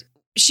weird.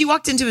 She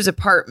walked into his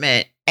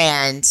apartment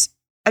and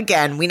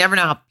again, we never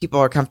know how people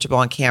are comfortable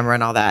on camera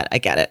and all that. I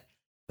get it.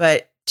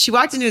 But she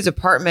walked into his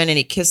apartment and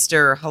he kissed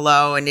her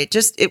hello. And it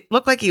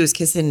looked like he was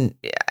kissing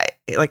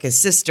like his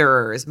sister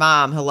or his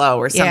mom hello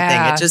or something.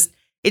 Yeah.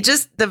 It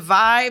just the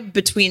vibe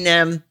between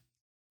them,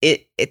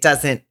 it's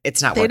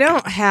not working. They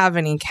don't have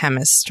any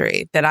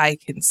chemistry that I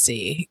can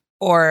see.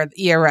 Or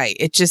you're right.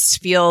 It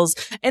just feels,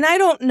 and I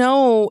don't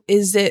know,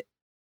 is it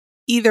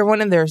either one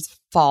of their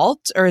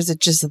fault or is it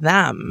just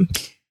them?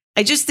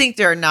 I just think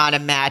they're not a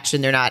match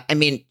and they're not, I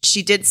mean,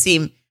 she did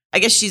seem, I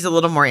guess she's a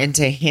little more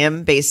into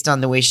him based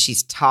on the way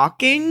she's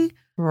talking.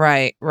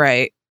 Right.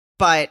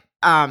 But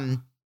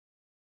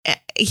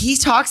he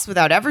talks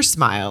without ever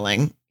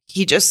smiling.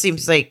 He just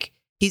seems like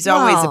he's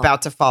always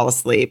about to fall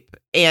asleep.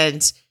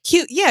 And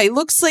he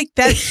looks like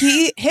that.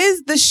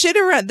 The shit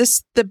around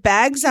the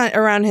bags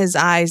around his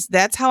eyes.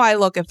 That's how I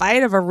look. If I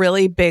have a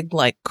really big,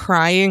 like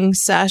crying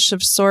sesh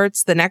of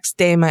sorts, the next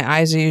day my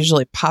eyes are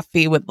usually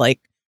puffy with like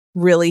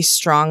really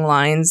strong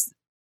lines.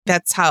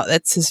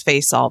 That's his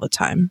face all the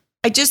time.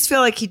 I just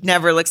feel like he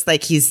never looks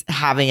like he's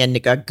having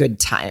a good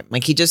time.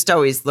 Like he just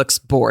always looks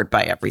bored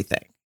by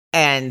everything.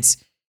 And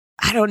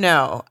I don't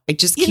know. I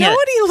just can't. You know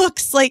what he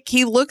looks like?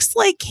 He looks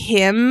like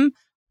him,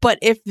 but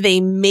if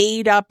they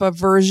made up a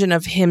version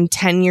of him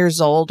 10 years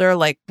older,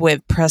 like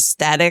with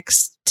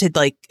prosthetics to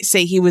like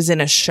say he was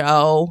in a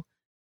show.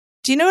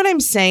 Do you know what I'm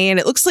saying?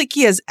 It looks like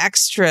he has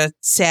extra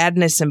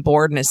sadness and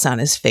boredness on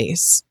his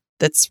face.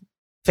 That's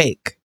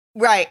fake.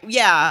 Right.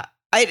 Yeah.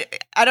 I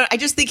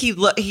just think his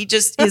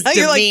demeanor.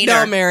 You're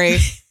like,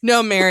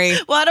 no, Mary.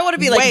 Well, I don't want to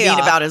be like mean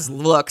about his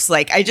looks.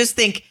 Like, I just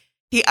think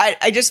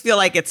I just feel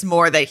like it's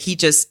more that he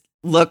just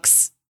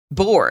looks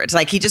bored.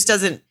 Like he just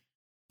doesn't,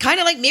 kind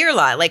of like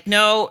Mirla. Like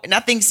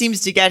nothing seems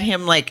to get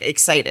him like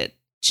excited.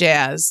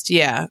 Jazzed.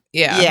 Yeah.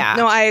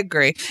 No, I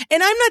agree.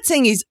 And I'm not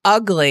saying he's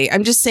ugly.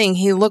 I'm just saying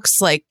he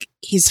looks like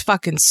he's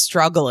fucking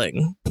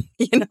struggling.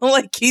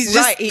 Like he's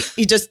just... Right.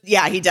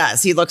 He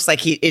does. He looks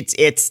like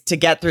it's to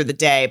get through the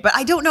day. But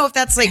I don't know if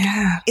that's like,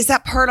 is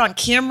that part on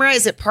camera?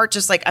 Is it part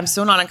just like, I'm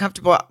so not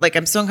uncomfortable. Like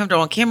I'm so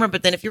uncomfortable on camera.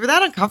 But then if you were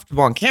that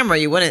uncomfortable on camera,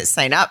 you wouldn't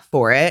sign up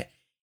for it.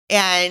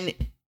 And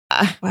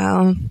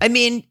well, I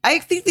mean, I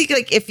think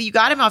like if you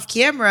got him off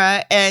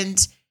camera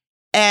and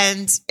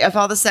if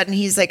all of a sudden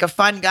he's like a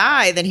fun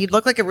guy, then he'd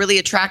look like a really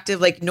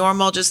attractive, like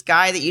normal just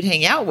guy that you'd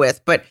hang out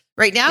with. But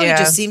right now he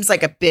just seems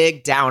like a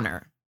big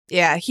downer.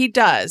 Yeah, he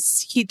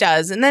does.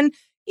 And then,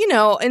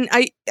 and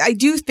I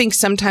do think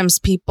sometimes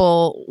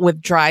people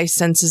with dry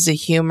senses of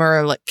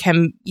humor like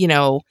can,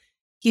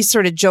 he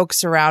sort of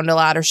jokes around a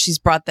lot, or she's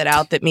brought that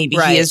out that maybe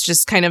he is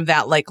just kind of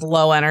that like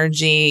low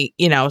energy,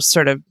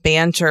 sort of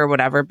banter or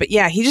whatever. But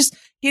yeah, he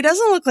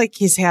doesn't look like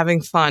he's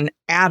having fun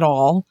at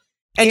all.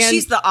 And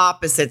she's the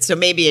opposite. So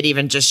maybe it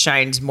even just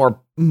shines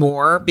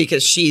more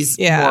because she's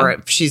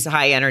she's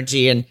high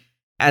energy. And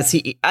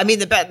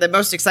the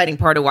most exciting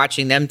part of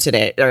watching them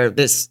today or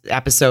this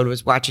episode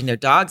was watching their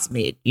dogs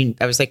meet.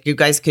 I was like, you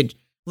guys could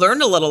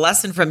learn a little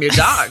lesson from your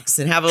dogs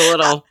and have a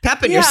little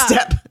pep in your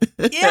step.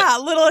 Yeah.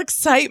 A little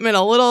excitement,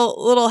 a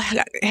little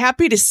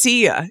happy to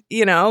see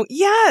you,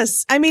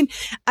 Yes. I mean,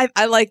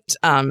 I liked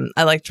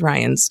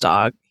Ryan's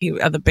dog.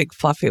 The big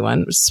fluffy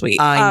one was sweet.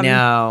 I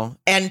know.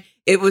 And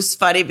it was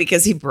funny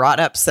because he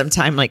brought up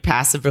sometime like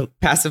passively,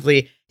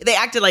 they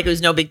acted like it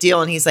was no big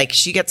deal. And he's like,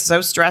 she gets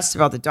so stressed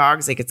about the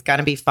dogs. Like, it's going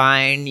to be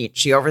fine.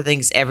 She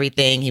overthinks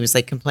everything. He was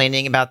like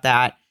complaining about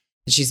that.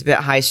 And she's a bit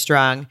high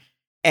strung.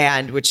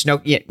 And which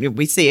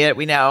we see it,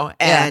 we know.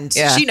 And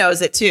she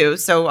knows it too.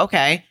 So,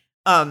 okay.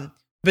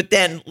 But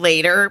then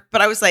later,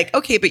 but I was like,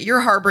 okay, but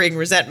you're harboring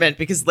resentment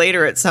because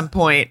later at some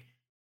point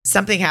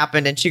something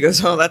happened and she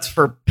goes, oh, that's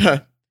for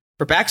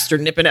Baxter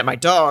nipping at my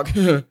dog.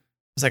 I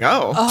was like,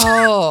 oh,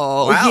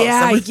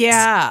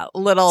 wow,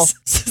 little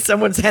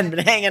someone's been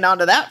hanging on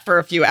to that for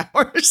a few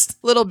hours.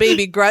 Little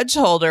baby grudge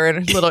holder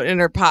in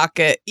her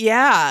pocket.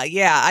 Yeah,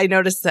 I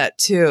noticed that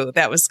too.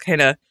 That was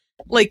kind of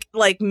like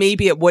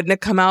maybe it wouldn't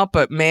have come out,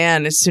 but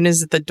man, as soon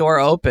as the door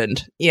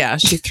opened,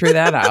 she threw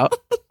that out.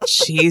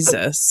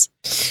 Jesus.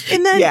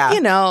 And then,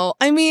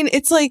 I mean,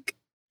 it's like,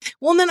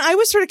 well, then I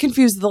was sort of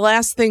confused. The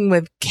last thing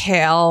with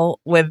Cal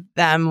with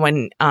them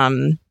when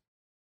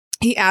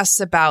he asks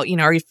about,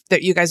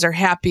 that you guys are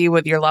happy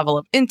with your level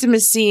of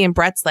intimacy, and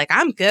Brett's like,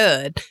 I'm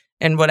good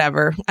and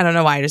whatever. I don't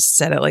know why I just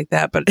said it like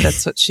that, but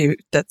that's what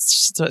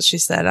she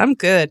said. I'm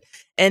good.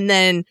 And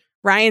then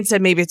Ryan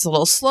said maybe it's a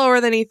little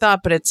slower than he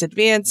thought, but it's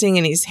advancing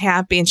and he's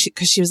happy. And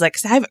because she was like,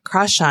 'cause I have a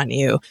crush on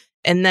you.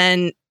 And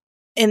then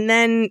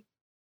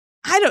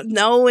I don't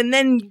know. And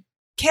then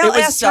Cal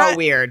it was so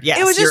weird. Yes,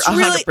 it was just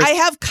really, I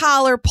have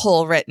collar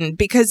pull written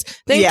because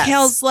then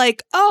Cal's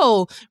like,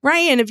 oh,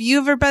 Ryan, have you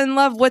ever been in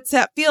love? What's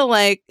that feel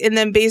like? And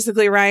then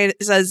basically Ryan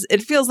says,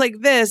 it feels like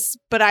this,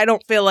 but I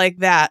don't feel like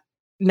that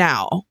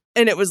now.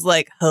 And it was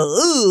like,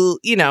 oh,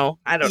 I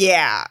don't know.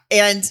 Yeah.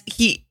 And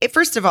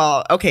first of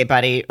all, okay,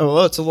 buddy.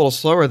 Oh, it's a little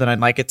slower than I'd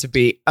like it to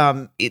be.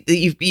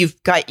 You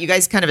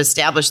guys kind of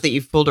established that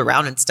you've fooled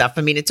around and stuff.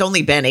 I mean, it's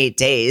only been 8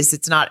 days.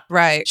 It's not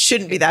right.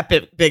 Shouldn't be that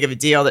big of a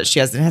deal that she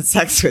hasn't had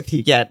sex with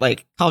you yet.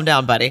 Like, calm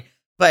down, buddy.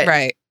 But,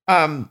 right.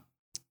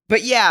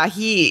 But yeah,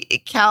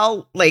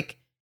 Cal, like,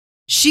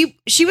 she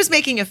was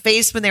making a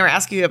face when they were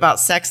asking you about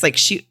sex. Like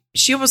she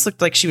almost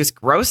looked like she was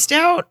grossed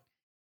out.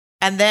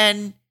 And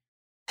then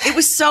it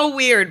was so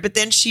weird, but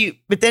then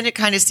it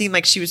kind of seemed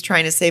like she was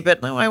trying to say,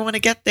 but no, I want to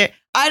get there.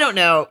 I don't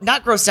know.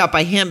 Not grossed out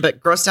by him,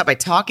 but grossed out by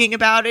talking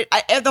about it.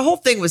 The whole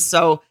thing was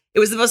it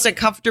was the most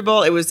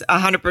uncomfortable. It was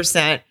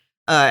 100%,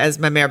 as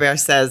my Mare Bear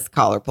says,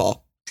 collar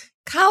pull.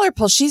 Collar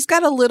pull. She's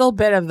got a little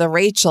bit of the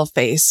Rachel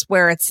face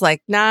where it's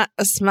like not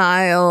a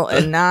smile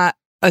and not,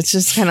 it's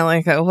just kind of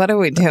like, what are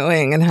we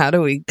doing? And how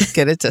do we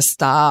get it to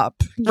stop?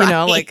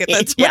 Like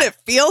that's what it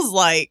feels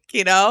like,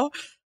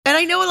 And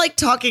I know, like,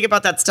 talking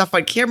about that stuff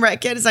on camera,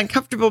 again, is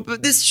uncomfortable,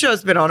 but this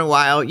show's been on a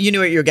while. You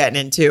knew what you're getting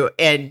into,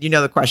 and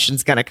the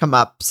question's going to come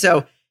up.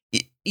 So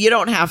you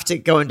don't have to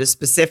go into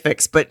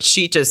specifics, but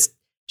she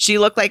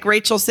looked like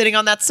Rachel sitting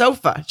on that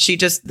sofa.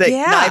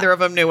 Neither of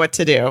them knew what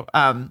to do.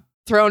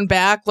 Thrown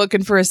back,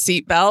 looking for a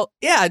seatbelt.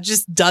 Yeah,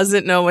 just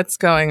doesn't know what's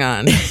going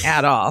on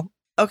at all.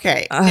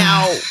 Okay.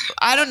 Now,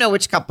 I don't know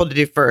which couple to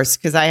do first,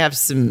 because I have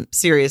some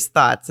serious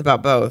thoughts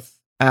about both.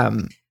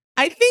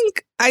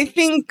 I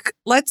think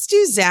let's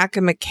do Zach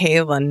and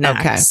Michaela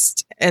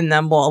next, and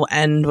then we'll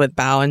end with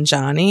Bao and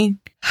Johnny.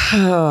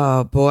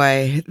 Oh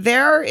boy,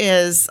 there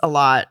is a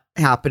lot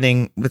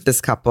happening with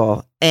this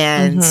couple,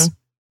 and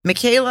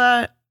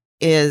Michaela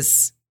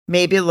is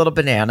maybe a little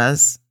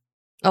bananas.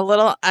 A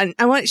little.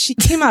 She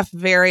came off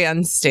very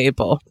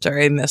unstable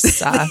during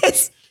this.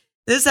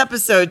 This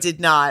episode did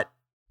not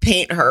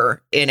paint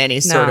her in any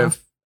sort of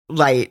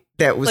light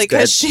that was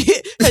good.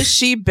 Has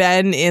she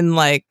been in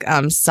like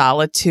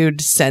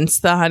solitude since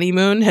the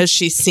honeymoon? Has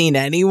she seen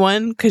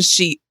anyone? Because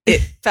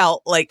it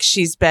felt like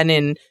she's been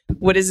in,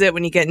 what is it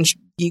when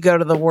you go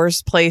to the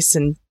worst place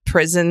in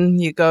prison?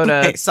 You go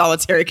to like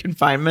solitary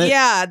confinement.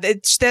 Yeah,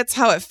 that's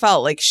how it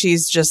felt. Like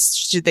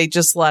they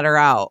just let her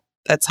out.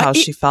 That's how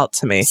she felt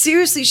to me.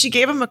 Seriously, she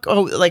gave him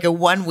a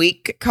 1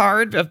 week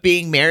card of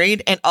being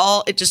married, and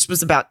it just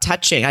was about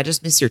touching. I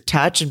just miss your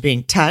touch and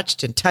being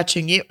touched and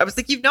touching you. I was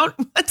like,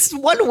 it's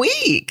 1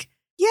 week.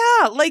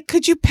 Yeah, like,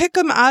 could you pick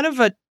them out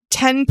of a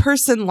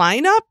 10-person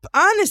lineup?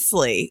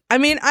 Honestly, I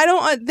mean,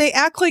 they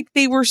act like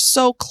they were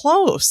so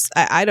close.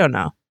 I don't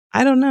know.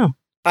 I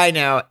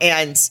know.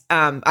 And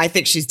I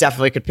think she's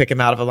definitely could pick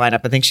him out of a lineup.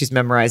 I think she's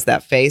memorized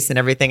that face and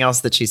everything else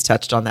that she's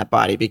touched on that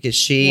body because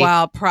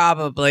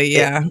probably.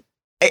 Yeah.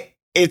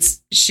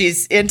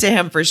 She's into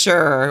him for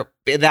sure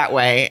that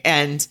way.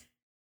 And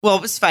well,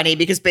 it was funny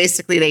because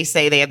basically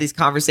they have these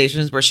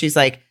conversations where she's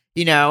like,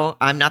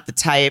 I'm not the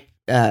type,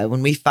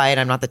 when we fight,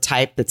 I'm not the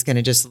type that's going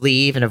to just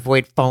leave and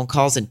avoid phone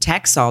calls and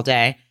texts all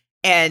day.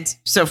 And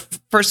so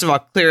first of all,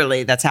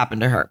 clearly that's happened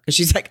to her because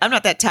she's like, I'm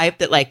not that type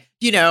that like,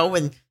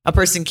 when a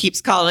person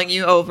keeps calling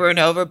you over and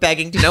over,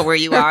 begging to know where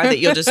you are, that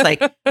you'll just like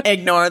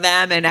ignore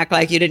them and act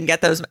like you didn't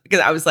get those.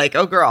 Because I was like,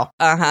 oh girl.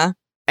 Uh-huh.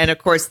 And of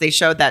course they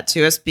showed that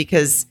to us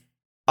because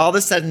all of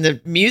a sudden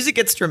the music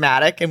gets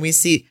dramatic and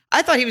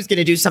I thought he was going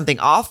to do something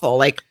awful,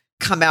 like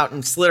come out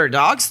and slit her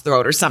dog's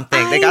throat or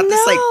something. They got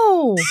this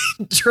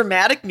like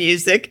dramatic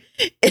music.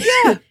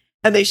 Yeah.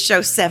 And they show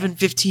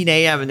 7:15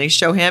 a.m. and they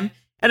show him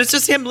and it's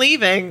just him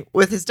leaving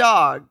with his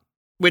dog,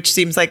 which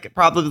seems like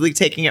probably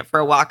taking it for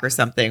a walk or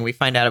something. We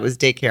find out it was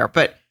daycare,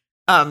 but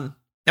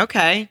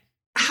Okay.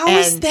 How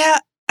is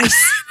that?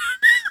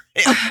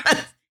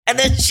 And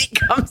then she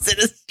comes in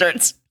and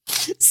starts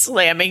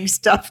slamming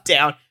stuff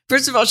down.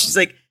 First of all, she's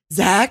like,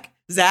 Zach.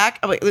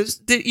 I'm like,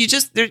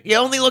 you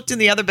only looked in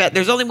the other bed.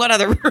 There's only one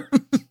other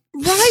room.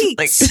 Right.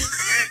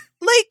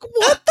 Like,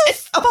 what the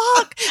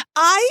fuck?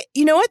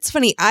 You know what's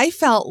funny? I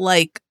felt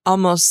like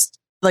almost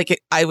like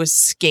I was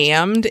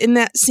scammed in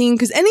that scene,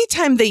 because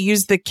anytime they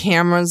use the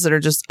cameras that are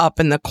just up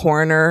in the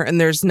corner and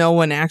there's no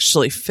one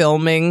actually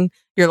filming,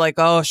 you're like,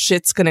 oh,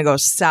 shit's going to go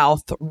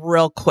south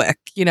real quick.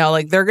 You know,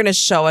 like they're going to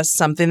show us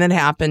something that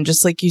happened,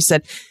 just like you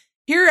said.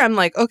 Here, I'm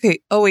like, okay,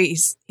 oh, wait,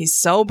 he's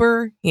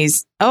sober.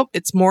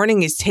 It's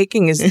morning. He's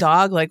taking his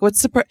dog. Like,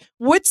 what's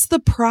the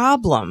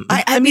problem?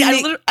 I mean,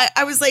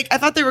 I was like, I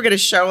thought they were going to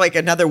show like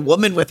another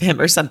woman with him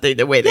or something,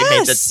 the way they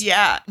made this.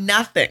 Yeah,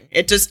 nothing.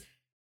 It just,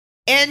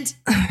 and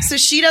so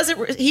he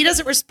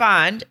doesn't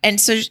respond. And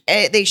so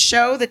they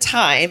show the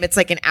time. It's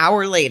like an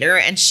hour later,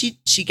 and she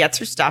gets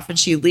her stuff and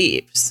she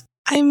leaves.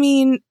 I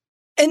mean,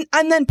 and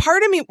then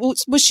part of me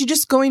was she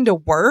just going to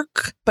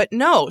work? But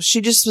no,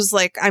 she just was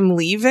like, I'm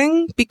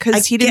leaving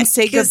because he didn't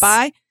say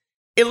goodbye.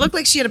 It looked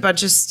like she had a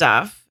bunch of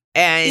stuff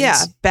and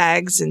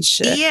bags and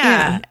shit.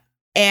 Yeah.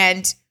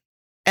 And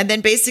then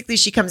basically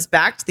she comes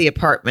back to the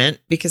apartment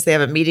because they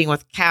have a meeting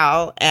with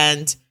Cal,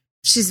 and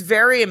she's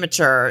very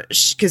immature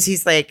because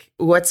he's like,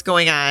 what's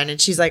going on? And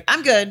she's like,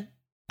 I'm good.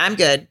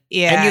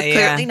 Yeah. And you're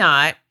clearly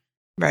not.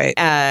 Right.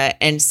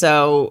 And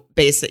so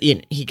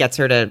basically he gets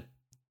her to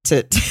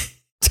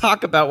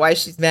talk about why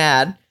she's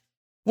mad.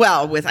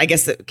 Well, I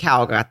guess that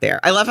Cal got there.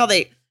 I love how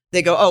they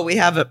go, oh, we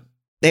have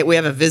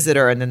a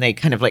visitor, and then they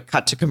kind of like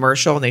cut to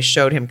commercial, and they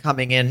showed him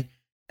coming in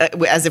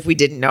as if we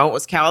didn't know it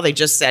was Cal. They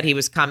just said he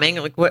was coming.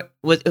 Like, who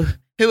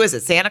is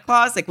it? Santa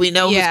Claus? Like, we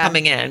know who's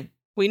coming in.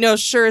 We know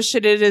sure as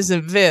shit it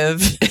isn't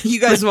Viv. You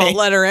guys won't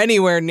let her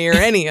anywhere near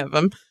any of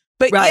them.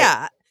 But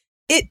yeah,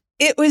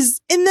 it was,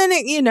 and then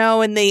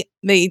and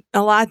they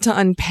a lot to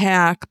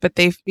unpack, but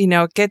they,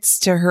 it gets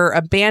to her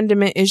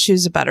abandonment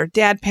issues about her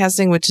dad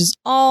passing, which is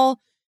all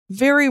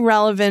very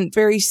relevant,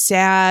 very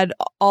sad,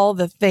 all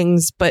the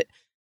things. But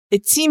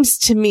it seems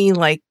to me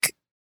like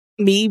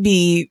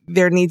maybe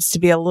there needs to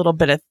be a little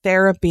bit of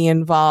therapy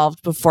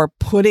involved before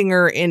putting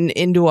her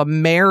into a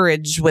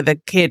marriage with a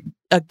kid,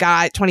 a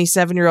guy,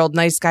 27-year-old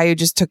nice guy who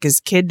just took his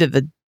kid to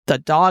the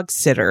dog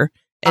sitter.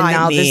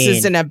 And this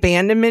is an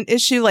abandonment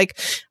issue. Like,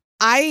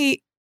 I'm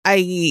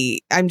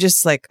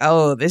just like,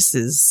 oh, this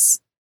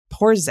is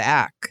poor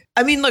Zach.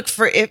 I mean, look,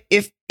 for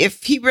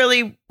if he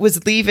really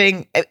was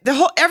leaving,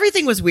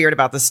 everything was weird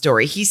about the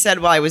story. He said,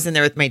 well, I was in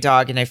there with my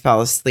dog and I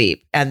fell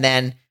asleep, and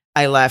then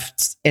I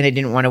left and I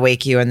didn't want to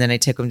wake you, and then I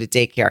took him to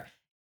daycare.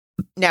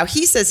 Now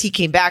he says he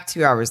came back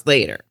 2 hours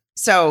later.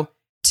 So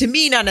to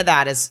me, none of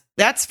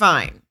that's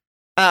fine.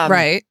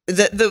 Right.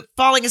 The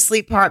falling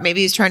asleep part,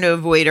 maybe he's trying to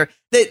avoid her.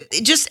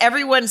 Just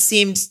everyone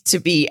seemed to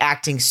be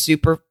acting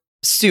super,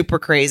 super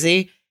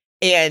crazy.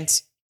 And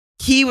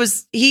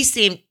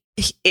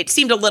it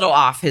seemed a little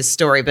off, his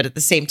story, but at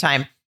the same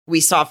time,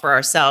 we saw for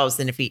ourselves.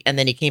 And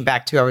then he came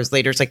back 2 hours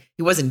later. It's like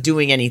he wasn't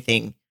doing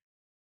anything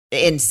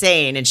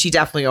insane, and she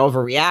definitely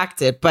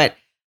overreacted. But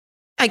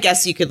I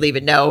guess you could leave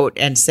a note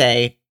and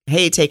say,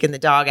 hey, taking the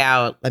dog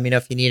out, let me know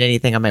if you need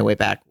anything on my way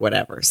back,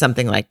 whatever,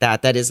 something like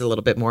that. That is a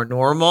little bit more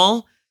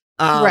normal.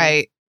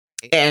 Right.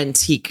 And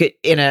he could,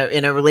 in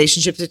a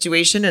relationship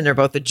situation, and they're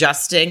both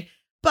adjusting.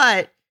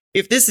 But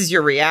if this is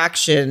your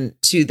reaction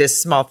to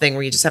this small thing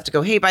where you just have to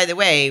go, hey, by the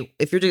way,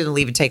 if you're going to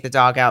leave and take the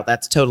dog out,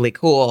 that's totally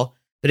cool.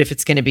 But if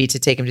it's going to be to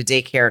take him to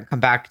daycare and come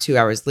back 2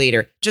 hours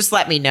later, just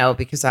let me know,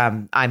 because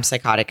I'm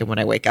psychotic, and when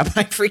I wake up,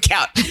 I freak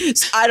out.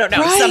 So, I don't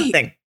know,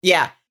 something.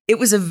 Yeah. It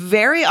was a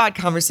very odd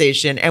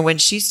conversation. And when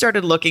she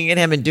started looking at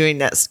him and doing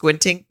that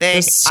squinting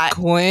thing.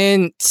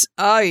 Squint.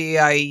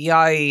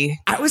 I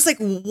was like,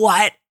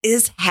 what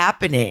is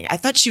happening? I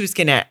thought she was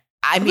going to.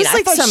 I mean, it was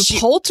like some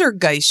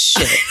poltergeist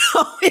shit.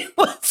 It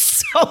was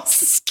so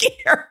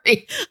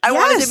scary. I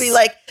wanted to be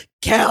like,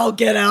 Cal,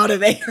 get out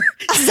of there.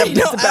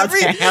 Something's about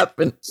to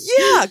happen.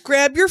 Yeah,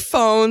 grab your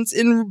phones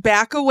and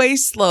back away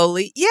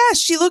slowly. Yeah,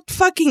 she looked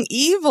fucking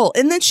evil.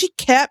 And then she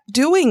kept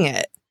doing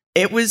it.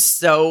 It was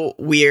so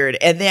weird.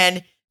 And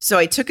then, so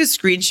I took a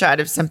screenshot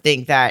of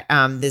something that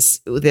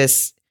this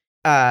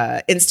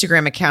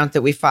Instagram account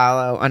that we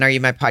follow on Are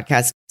You My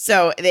Podcast.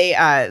 So they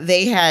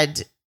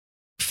had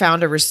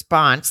found a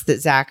response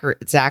that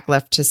Zach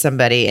left to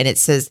somebody, and it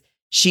says,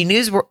 she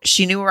knew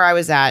where I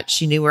was at.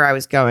 She knew where I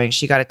was going.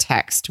 She got a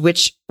text,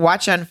 which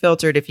watch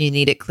Unfiltered if you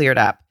need it cleared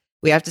up.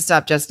 We have to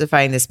stop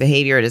justifying this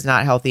behavior. It is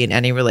not healthy in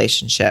any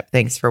relationship.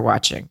 Thanks for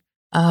watching.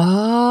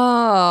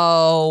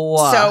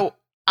 Oh. So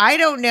I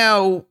don't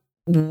know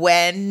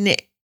when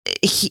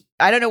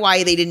I don't know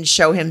why they didn't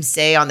show him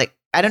say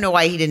I don't know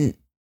why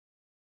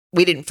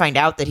we didn't find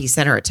out that he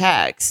sent her a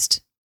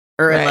text,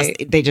 or unless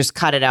they just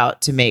cut it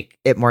out to make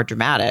it more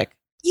dramatic.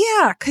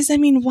 Yeah. Cause I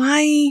mean,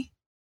 why?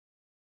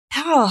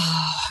 Oh,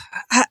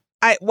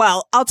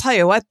 well, I'll tell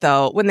you what,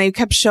 though, when they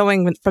kept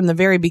showing from the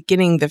very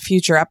beginning, the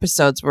future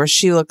episodes where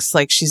she looks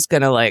like she's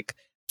going to like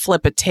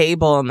flip a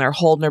table and they're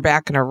holding her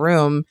back in a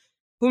room.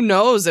 who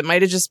knows? It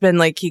might have just been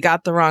like he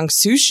got the wrong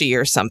sushi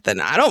or something.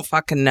 I don't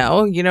fucking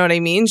know. You know what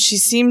I mean? She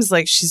seems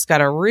like she's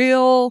got a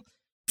real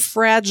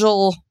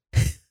fragile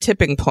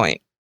tipping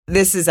point.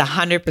 This is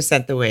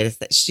 100% the way to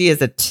say. She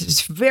is a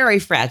very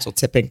fragile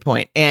tipping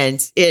point,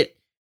 and it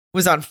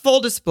was on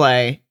full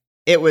display.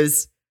 It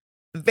was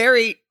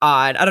very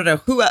odd. I don't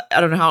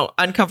know how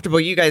uncomfortable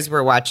you guys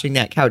were watching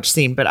that couch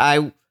scene, but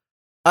I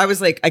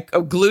was like, I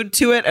glued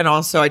to it, and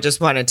also I just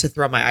wanted to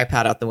throw my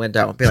iPad out the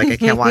window and be like, I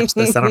can't watch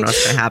this. I don't know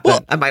what's going to happen.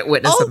 Well, I might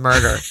witness a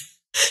murder.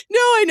 No,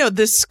 I know.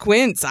 The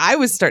squints. I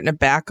was starting to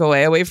back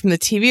away from the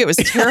TV. It was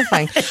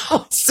terrifying.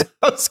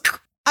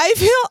 I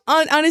feel,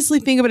 honestly,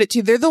 think about it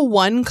too. They're the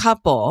one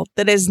couple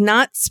that has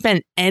not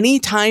spent any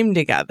time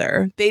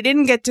together. They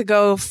didn't get to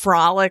go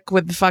frolic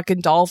with the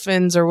fucking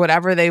dolphins or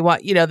whatever they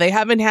want. You know, they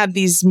haven't had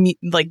these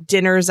like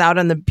dinners out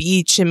on the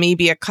beach and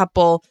maybe a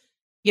couple,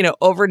 you know,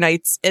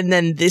 overnights. And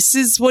then this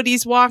is what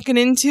he's walking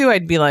into.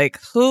 I'd be like,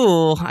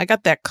 ooh, I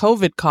got that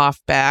COVID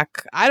cough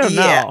back. I don't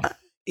know.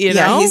 You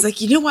know? He's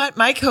like, you know what?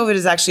 My COVID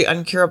is actually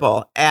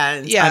uncurable,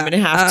 and I'm going to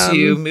have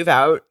to move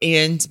out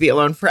and be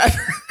alone forever.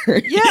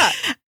 Yeah.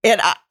 And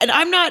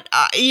I'm not,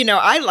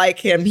 I like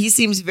him. He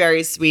seems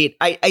very sweet.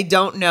 I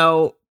don't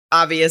know.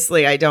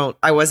 Obviously,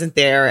 I wasn't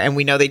there, and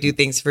we know they do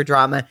things for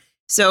drama.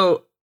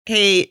 So,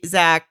 hey,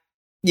 Zach,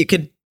 you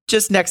could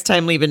just next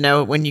time leave a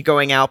note when you're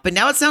going out. But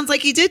now it sounds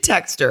like he did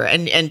text her.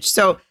 And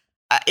so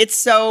it's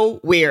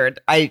so weird.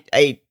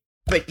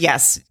 But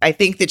yes, I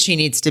think that she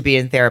needs to be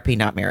in therapy,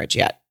 not marriage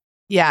yet.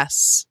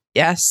 Yes,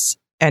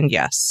 and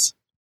yes.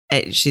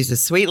 She's a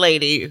sweet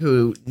lady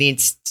who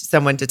needs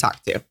someone to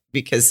talk to,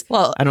 because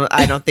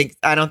I don't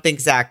think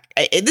Zach,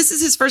 this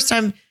is his first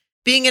time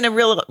being in a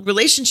real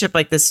relationship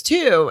like this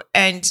too.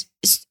 And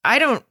I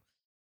don't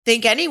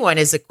think anyone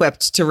is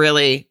equipped to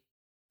really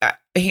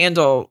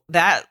handle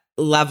that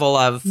level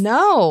of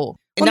not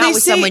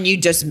with someone you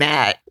just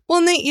met. Well,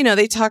 and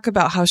they talk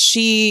about how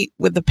she,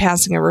 with the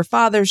passing of her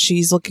father,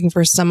 she's looking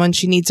for someone,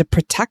 she needs a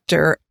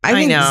protector. I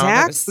think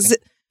Zach,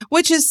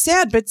 which is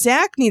sad, but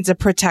Zach needs a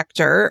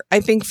protector,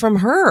 I think, from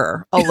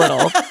her a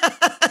little.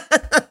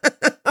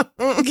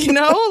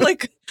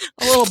 Like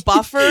a little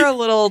buffer, a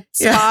little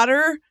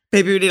spotter.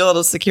 Maybe we need a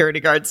little security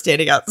guard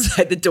standing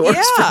outside the doors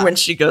for when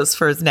she goes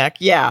for his neck.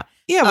 Yeah.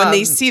 Yeah, when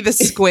they see the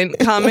squint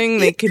coming,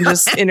 they can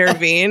just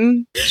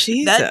intervene.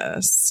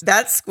 Jesus.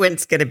 That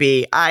squint's going to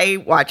be... I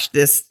watched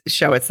this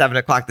show at 7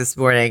 o'clock this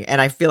morning, and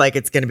I feel like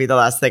it's going to be the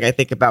last thing I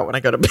think about when I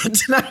go to bed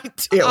tonight,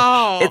 too.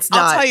 Oh, it's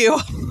not. I'll tell you.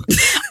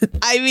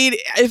 I mean,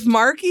 if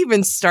Mark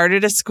even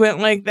started a squint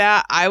like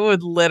that, I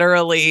would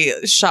literally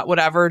shut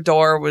whatever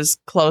door was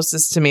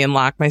closest to me and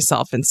lock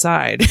myself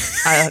inside.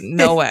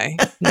 No way.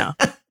 No.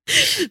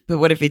 But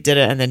what if he did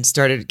it and then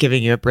started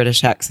giving you a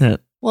British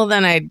accent? Well,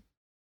 then I'd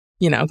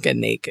get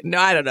naked. No,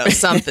 I don't know.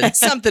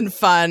 Something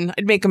fun.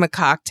 I'd make him a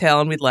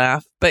cocktail and we'd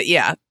laugh. But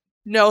yeah,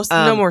 no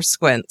more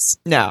squints.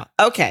 No.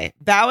 Okay.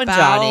 Bao and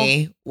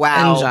Johnny.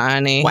 Wow. And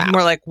Johnny. Wow.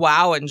 More like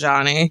wow and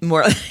Johnny.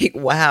 More like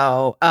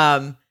wow.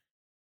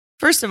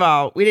 First of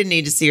all, we didn't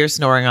need to see her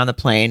snoring on the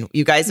plane.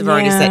 You guys have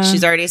already said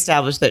she's already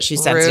established that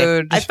she's sensitive.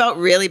 Rude. I felt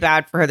really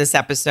bad for her this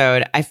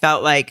episode. I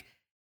felt like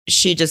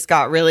she just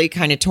got really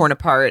kind of torn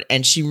apart,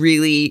 and she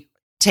really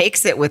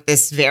takes it with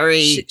this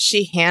very...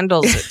 She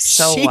handles it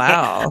so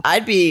well.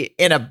 I'd be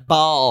in a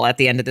ball at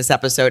the end of this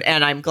episode,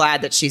 and I'm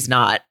glad that she's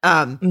not.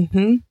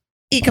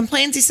 He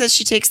complains. He says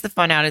she takes the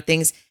fun out of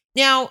things.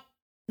 Now,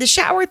 the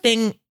shower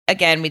thing,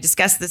 again, we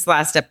discussed this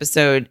last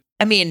episode.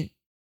 I mean,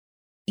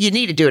 you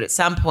need to do it at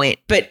some point,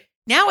 but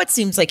now it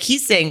seems like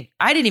he's saying,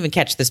 I didn't even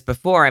catch this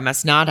before. I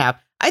must not have.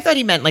 I thought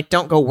he meant like,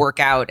 don't go work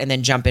out and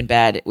then jump in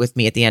bed with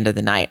me at the end of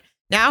the night.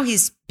 Now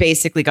he's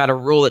basically got a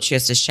rule that she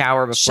has to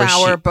shower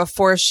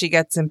before she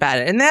gets in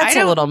bed. And that's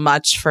a little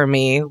much for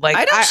me. Like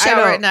I don't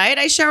shower at night.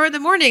 I shower in the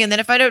morning. And then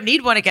if I don't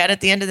need one again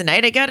at the end of the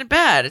night, I get in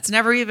bed. It's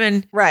never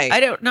even right.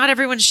 Not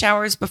everyone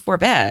showers before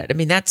bed. I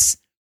mean, there's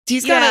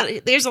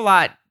a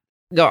lot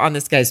on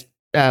this guy's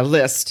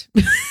list,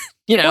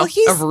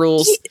 of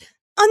rules.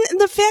 On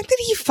the fact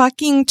that he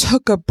fucking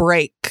took a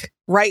break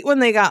right when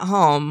they got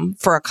home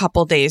for a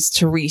couple days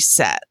to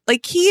reset.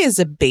 Like, he is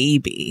a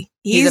baby.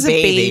 He's a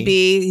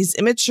baby. He's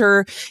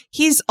immature.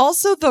 He's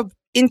also the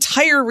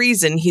entire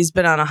reason he's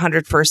been on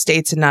 100 first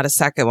dates and not a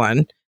second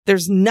one.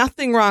 There's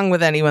nothing wrong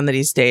with anyone that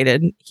he's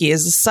dated. He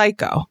is a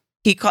psycho.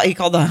 He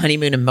called the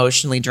honeymoon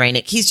emotionally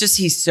draining. He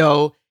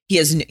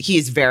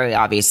is very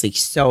obviously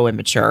so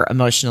immature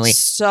emotionally.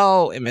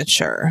 So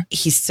immature.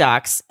 He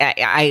sucks.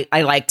 I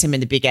liked him in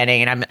the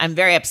beginning, and I'm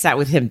very upset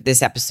with him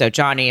this episode.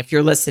 Johnny, if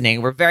you're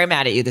listening, we're very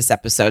mad at you this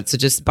episode. So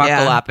just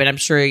buckle up, and I'm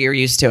sure you're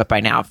used to it by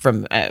now.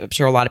 I'm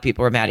sure a lot of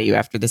people were mad at you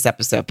after this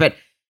episode, but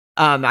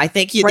I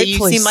think you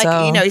seem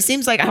like he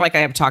seems like I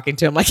am talking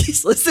to him like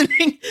he's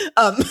listening.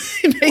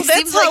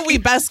 That's how we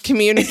best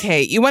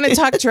communicate. You want to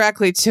talk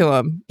directly to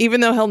him, even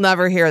though he'll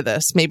never hear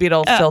this. Maybe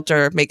it'll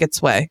make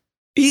its way.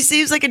 He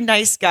seems like a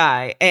nice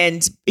guy,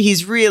 and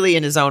he's really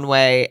in his own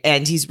way,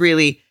 and he's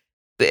really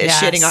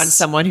shitting on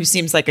someone who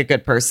seems like a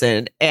good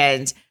person.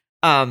 And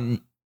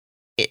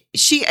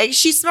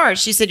she's smart.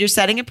 She said, you're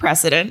setting a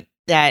precedent.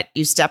 that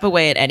you step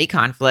away at any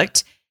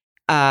conflict.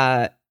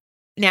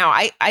 Now,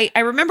 I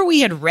remember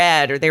we had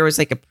read, or there was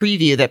like a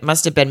preview that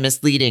must have been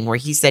misleading where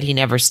he said he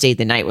never stayed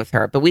the night with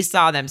her, but we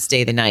saw them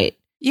stay the night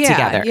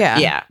together.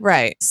 Yeah.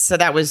 Right. So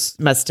that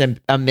must have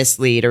a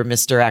mislead or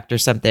misdirect or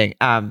something.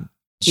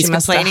 She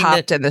must have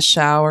hopped in the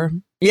shower.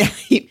 Yeah.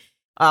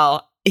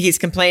 He's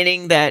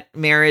complaining that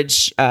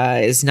marriage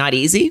is not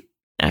easy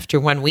after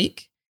 1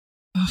 week.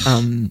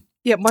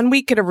 Yeah, 1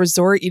 week at a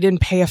resort, you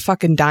didn't pay a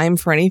fucking dime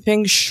for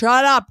anything.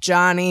 Shut up,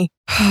 Johnny.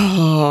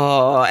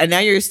 Oh, and now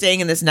you're staying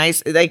in this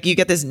nice, like you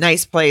get this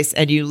nice place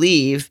and you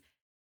leave.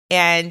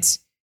 And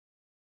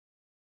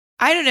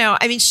I don't know.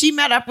 I mean, she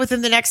met up with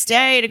him the next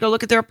day to go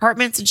look at their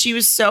apartments and she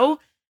was so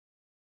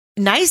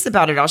nice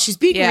about it all. She's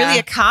being really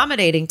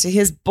accommodating to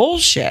his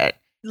bullshit.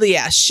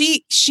 Yeah,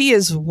 she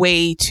is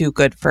way too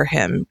good for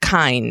him.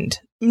 Kind.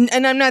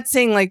 And I'm not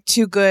saying like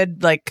too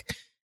good, like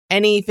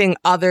anything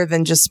other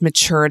than just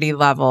maturity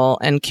level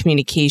and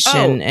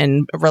communication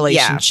and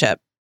relationship.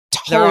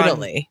 Yeah.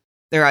 Totally.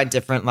 They're on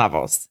different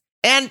levels.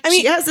 And I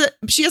mean,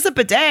 she has a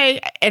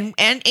bidet and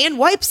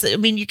wipes. I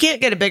mean, you can't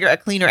get a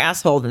cleaner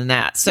asshole than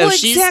that. So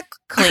she's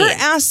clean. Her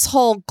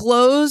asshole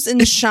glows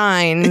and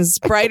shines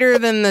brighter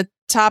than the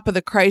top of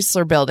the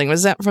Chrysler building.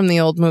 Was that from the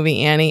old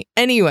movie Annie?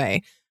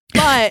 Anyway,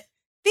 but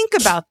think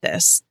about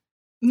this.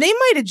 They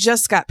might have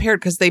just got paired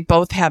because they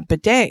both have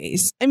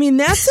bidets. I mean,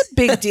 that's a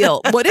big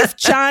deal. What if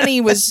Johnny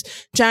was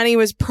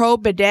pro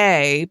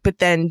bidet, but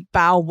then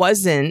Bao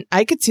wasn't?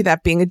 I could see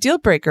that being a deal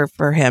breaker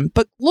for him.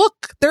 But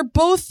look, they're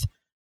both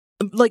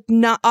like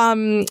not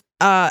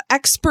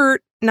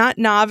expert, not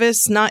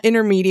novice, not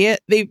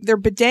intermediate. They're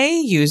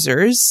bidet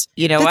users.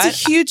 You know that's what?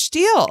 That's a huge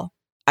deal.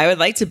 I would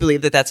like to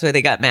believe that that's why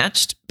they got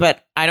matched,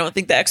 but I don't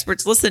think the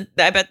experts listened.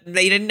 I bet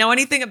they didn't know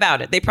anything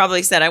about it. They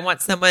probably said, "I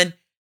want someone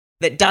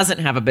that doesn't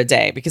have a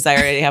bidet because I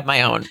already have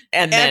my own."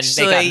 And then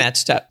they got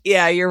matched up.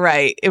 Yeah, you're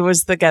right. It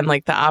was, again,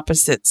 like the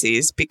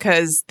opposites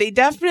because they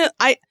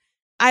definitely,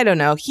 I don't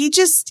know.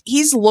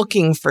 He's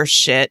looking for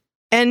shit.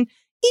 And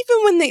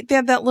even when they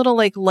had that little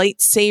like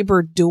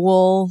lightsaber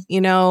duel,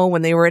 you know,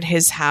 when they were at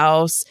his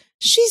house,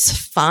 she's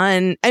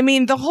fun. I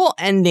mean, the whole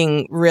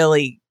ending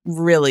really,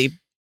 really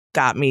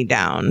got me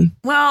down.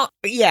 Well,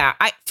 yeah.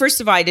 First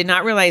of all, I did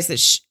not realize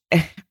that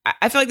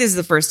I feel like this is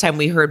the first time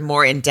we heard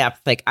more in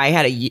depth. Like I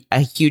had a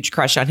huge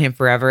crush on him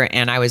forever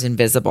and I was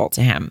invisible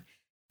to him.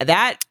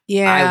 I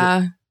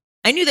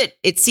knew that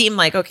it seemed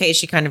like, okay,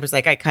 she kind of was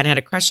like, I kind of had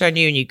a crush on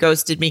you and you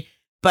ghosted me.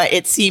 But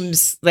it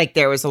seems like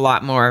there was a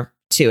lot more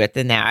to it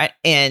than that.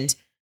 And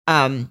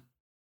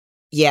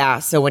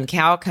so when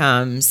Cal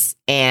comes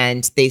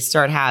and they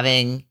start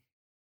having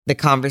the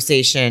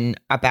conversation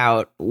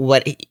about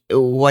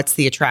what's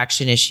the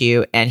attraction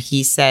issue, and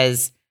he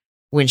says,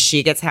 when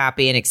she gets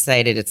happy and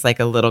excited, it's like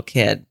a little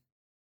kid.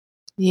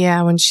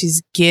 Yeah, when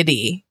she's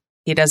giddy,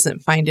 he doesn't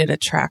find it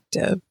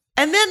attractive.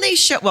 And then they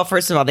show, well,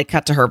 first of all, they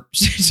cut to her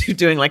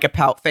doing like a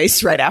pout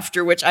face right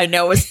after, which I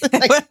know is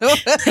like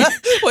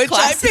which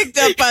I picked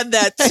up on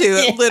that too.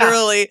 Yeah.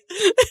 Literally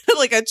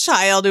like a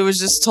child who was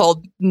just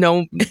told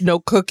no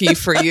cookie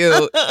for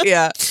you.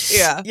 Yeah.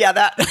 Yeah,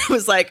 that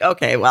was like,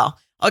 okay, well,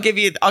 I'll give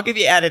you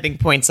editing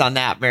points on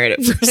that, Married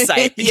at First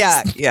Sight.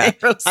 Yeah.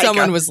 Like,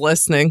 someone was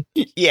listening.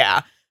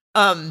 Yeah.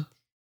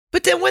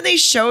 But then when they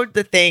showed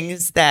the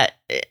things that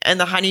and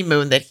the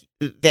honeymoon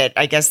that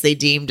I guess they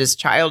deemed as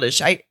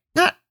childish,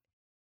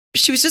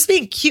 she was just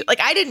being cute. Like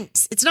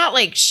it's not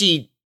like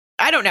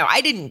I don't know.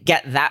 I didn't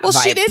get that vibe from it.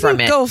 Well, she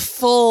didn't go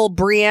full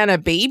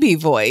Brianna baby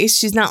voice.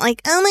 She's not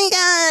like, oh my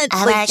God.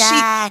 Oh like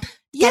my God.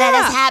 Get out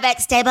of this hammock.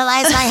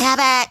 Stabilize my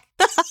hammock.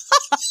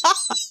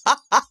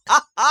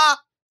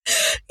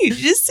 You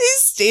just say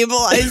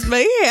stabilize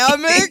my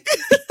hammock.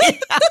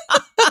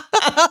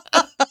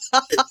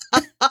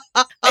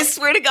 I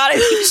swear to God, I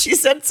think she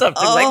said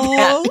something like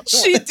that.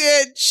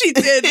 She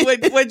did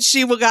when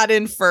she got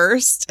in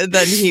first. And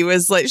then he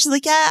was like, she's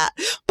like, yeah.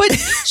 But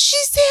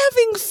she's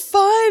having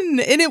fun.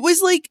 And it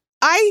was like,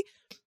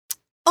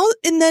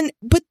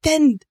 but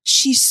then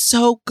she's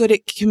so good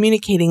at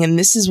communicating. And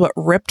this is what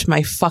ripped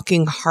my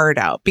fucking heart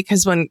out.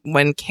 Because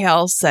when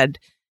Cal said,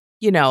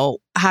 you know,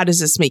 how does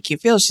this make you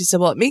feel? She said,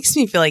 well, it makes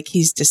me feel like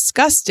he's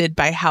disgusted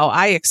by how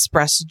I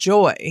express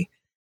joy.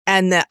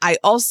 And that I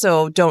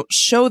also don't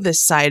show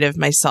this side of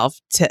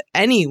myself to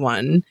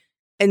anyone.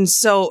 And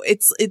so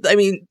I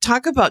mean,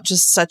 talk about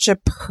just such a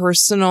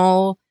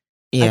personal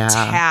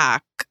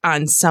attack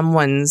on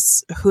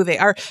someone's who they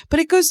are. But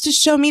it goes to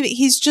show me that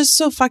he's just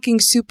so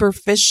fucking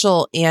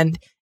superficial and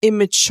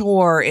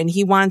immature. And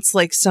he wants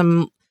like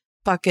some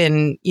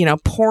fucking, you know,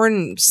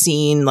 porn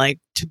scene, like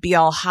to be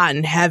all hot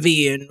and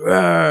heavy and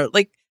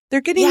like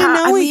they're getting to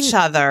know each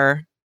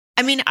other.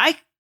 I mean,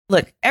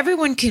 look,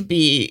 everyone can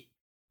be,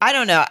 I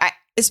don't know,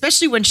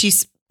 especially when she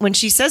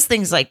says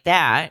things like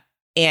that,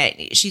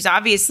 and she's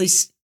obviously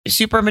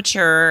super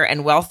mature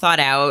and well thought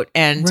out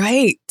and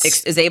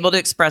is able to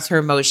express her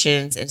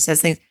emotions and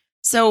says things.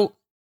 So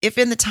if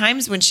in the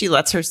times when she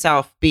lets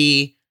herself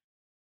be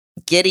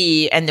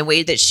giddy and the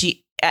way that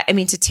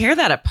to tear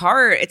that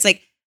apart, it's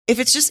like, if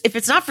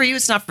it's not for you,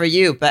 it's not for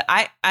you. But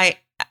I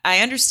I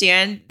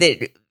understand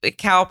that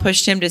Cal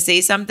pushed him to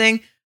say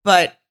something,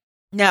 but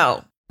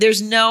no,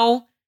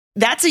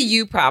 that's a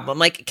you problem.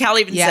 Like Cal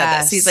even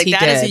said this. He's like,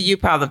 that is a you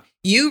problem.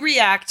 You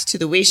react to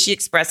the way she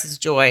expresses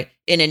joy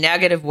in a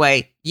negative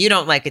way. You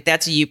don't like it.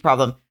 That's a you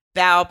problem.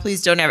 Val,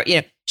 please don't ever,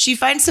 she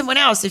finds someone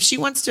else. If she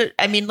wants to,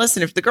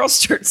 listen, if the girl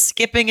starts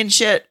skipping and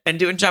shit and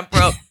doing jump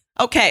rope,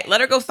 okay,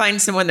 let her go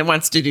find someone that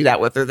wants to do that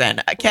with her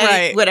then.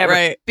 Okay, whatever.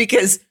 Right.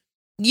 Because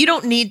you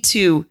don't need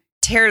to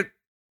tearing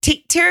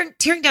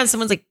down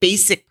someone's like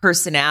basic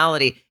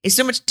personality is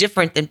so much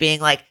different than being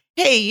like,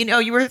 hey,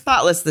 you were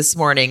thoughtless this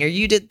morning, or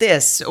you did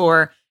this,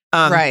 or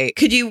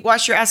could you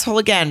wash your asshole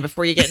again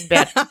before you get in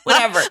bed?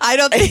 Whatever.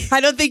 I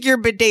don't think your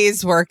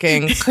bidet's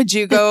working. Could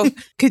you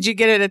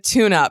get it a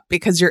tune up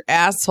because your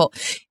asshole?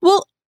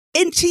 Well,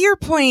 and to your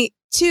point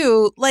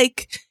too,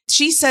 like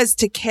she says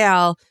to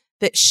Cal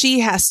that she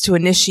has to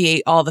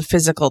initiate all the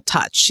physical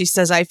touch. She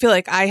says, I feel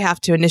like I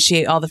have to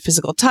initiate all the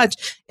physical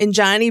touch. And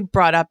Johnny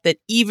brought up that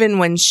even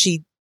when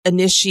she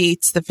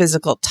initiates the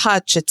physical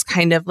touch, it's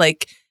kind of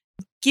like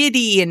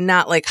giddy and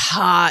not like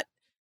hot,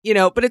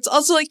 but it's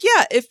also like,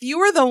 yeah,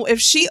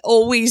 if she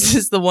always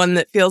is the one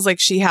that feels like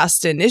she has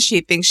to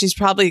initiate things, she's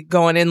probably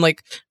going in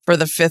like for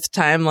the fifth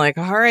time, like,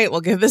 all right, we'll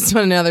give this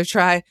one another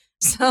try.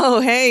 So,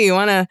 hey, you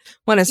want to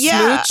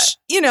smooch?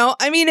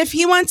 If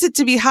he wants it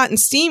to be hot and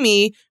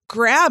steamy,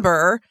 grab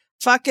her,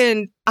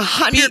 fucking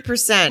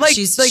 100%. Like,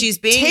 she's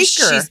being,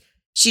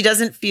 she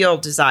doesn't feel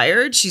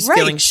desired. She's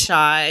feeling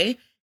shy.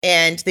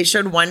 And they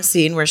showed one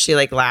scene where she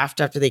like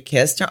laughed after they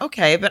kissed.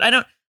 Okay, but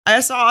I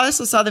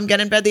also saw them get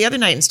in bed the other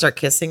night and start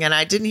kissing, and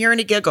I didn't hear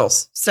any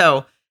giggles.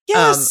 So,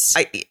 yes.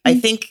 I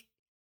think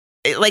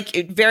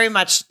like very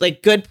much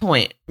like good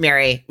point,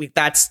 Mary.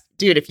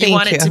 Dude, if you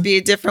want it to be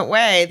a different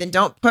way, then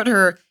don't put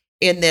her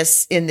in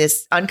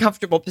this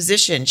uncomfortable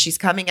position. She's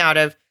coming out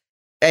of,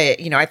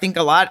 I think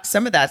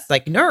some of that's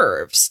like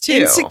nerves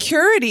too.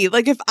 Insecurity.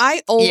 Like if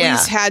I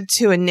always had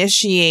to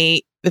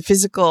initiate the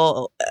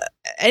physical,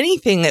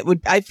 anything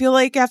I feel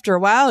like after a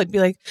while, it'd be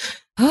like,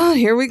 oh,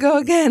 here we go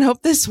again.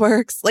 Hope this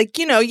works. Like,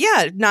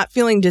 not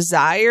feeling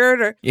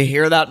desired. Or you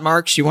hear that,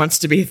 Mark? She wants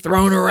to be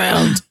thrown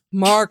around.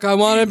 Mark, I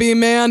want to be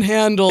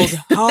manhandled.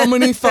 How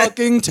many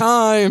fucking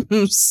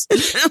times?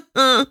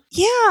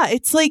 Yeah,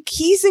 it's like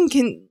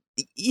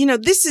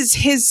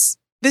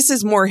this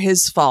is more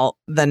his fault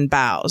than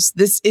Bao's.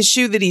 This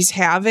issue that he's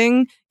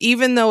having,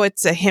 even though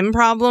it's a him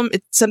problem,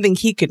 it's something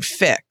he could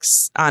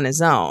fix on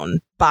his own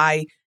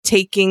by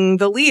taking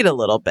the lead a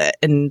little bit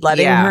and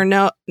letting her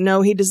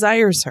know he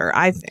desires her.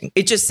 I think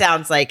it just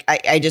sounds like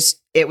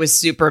it was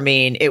super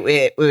mean.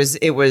 It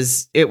wasn't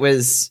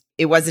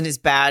as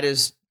bad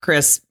as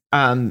Chris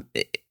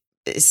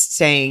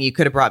saying you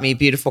could have brought me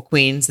beautiful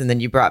queens and then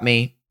you brought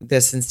me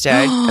this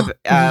instead.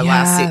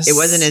 Last it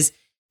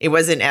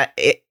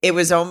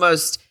was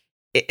almost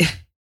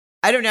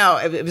I don't know.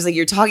 It was like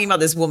you're talking about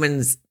this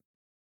woman's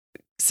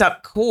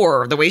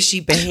core, the way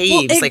she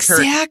behaves, well,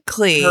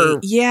 exactly.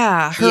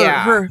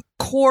 Her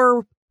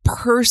core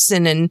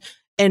person,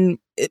 and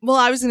well,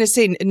 I was going to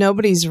say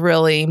nobody's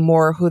really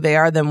more who they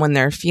are than when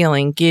they're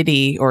feeling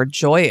giddy or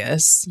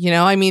joyous.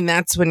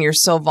 That's when you're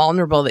so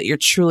vulnerable that you're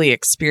truly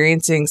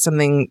experiencing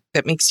something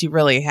that makes you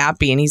really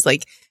happy. And he's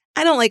like,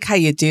 I don't like how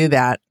you do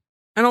that.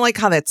 I don't like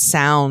how that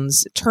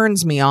sounds. It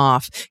turns me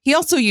off. He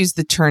also used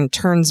the term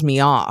turns me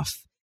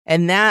off.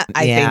 And that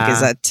I think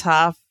is a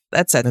tough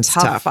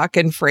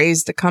fucking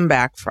phrase to come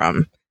back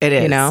from. It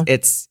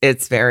is.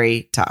 It's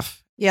very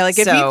tough. Yeah. Like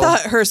if he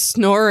thought her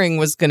snoring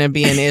was going to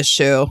be an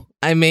issue,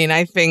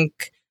 I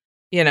think,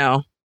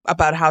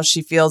 about how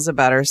she feels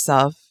about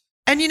herself.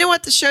 And you know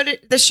what? The show,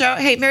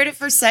 hey, Married at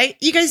First Sight,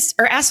 you guys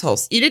are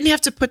assholes. You didn't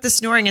have to put the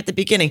snoring at the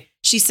beginning.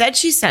 She said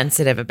she's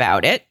sensitive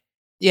about it.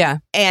 Yeah.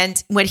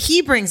 And when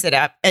he brings it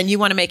up and you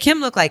want to make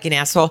him look like an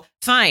asshole,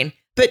 fine.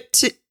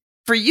 But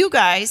for you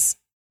guys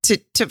to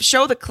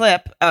show the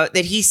clip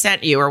that he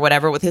sent you or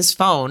whatever with his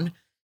phone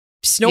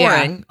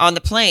snoring on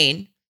the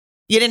plane,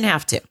 you didn't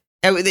have to.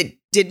 It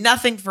did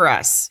nothing for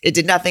us. It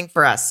did nothing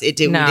for us. It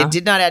did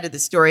not add to the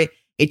story.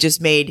 It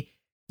just made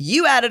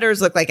you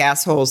editors look like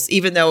assholes,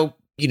 even though,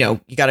 you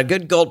got a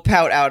good gold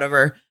pout out of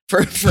her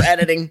for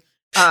editing.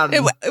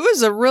 It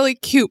was a really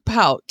cute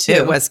pout, too.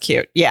 It was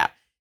cute. Yeah.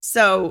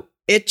 So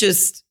it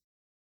just,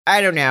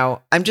 I don't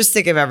know. I'm just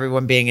sick of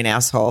everyone being an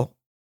asshole.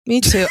 Me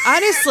too.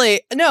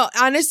 Honestly,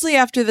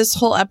 after this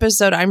whole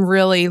episode, I'm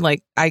really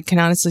I can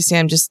honestly say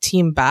I'm just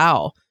Team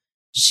Bao.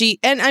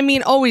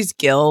 Always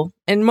Gil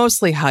and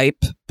mostly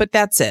hype, but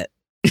that's it.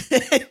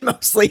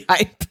 Mostly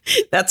hype.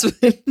 That's what.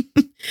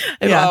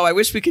 Oh, I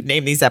wish we could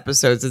name these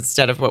episodes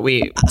instead of what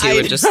we do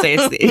and just say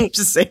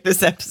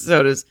this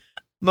episode is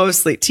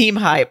mostly Team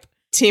Hype.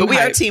 We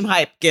are Team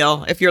Hype,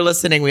 Gil. If you're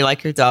listening, we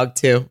like your dog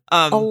too.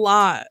 A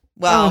lot.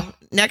 Well,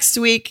 next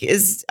week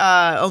is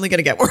only going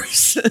to get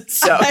worse.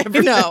 So I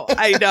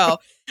know.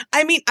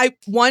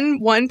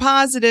 One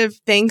positive.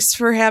 Thanks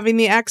for having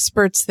the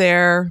experts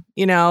there.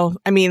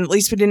 At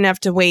least we didn't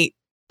have to wait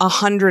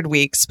 100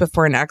 weeks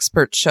before an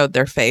expert showed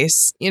their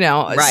face.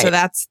 Right. So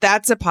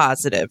that's a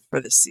positive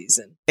for this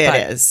season.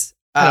 It is.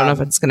 I don't know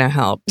if it's going to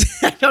help.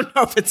 I don't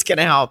know if it's going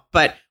to help,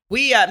 but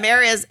we,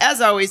 Mary,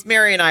 as always,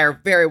 Mary and I are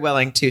very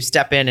willing to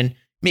step in and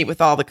meet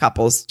with all the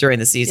couples during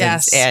the seasons.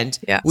 Yes. And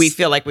Yes. we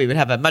feel like we would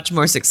have a much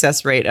more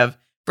success rate of,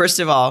 first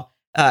of all,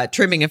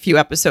 trimming a few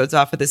episodes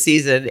off of the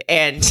season.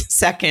 And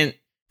second,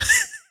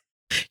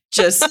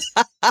 just,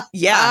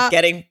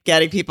 getting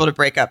people to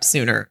break up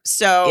sooner.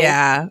 So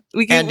yeah,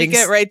 we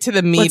get right to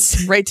the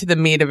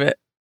meat of it.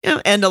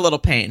 And a little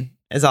pain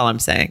is all I'm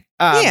saying.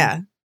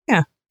 Yeah.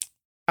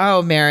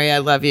 Oh, Mary, I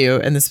love you.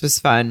 And this was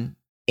fun.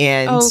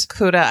 And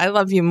Kuda, I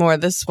love you more.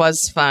 This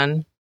was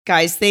fun.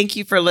 Guys, thank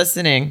you for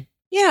listening.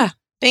 Yeah.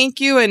 Thank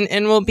you.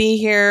 And we'll be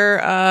here.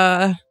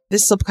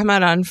 This will come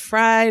out on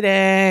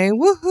Friday.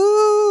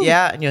 Woohoo.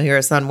 Yeah. And you'll hear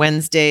us on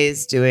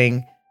Wednesdays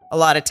doing a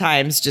lot of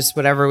times just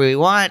whatever we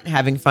want,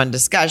 having fun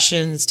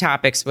discussions,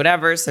 topics,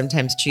 whatever,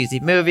 sometimes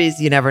cheesy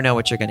movies. You never know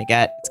what you're going to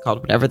get. It's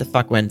called Whatever the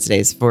Fuck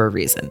Wednesdays for a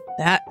reason.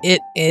 That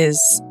it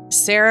is.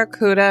 Sarah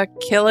Kuda,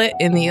 kill it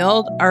in the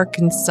old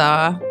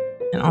Arkansas.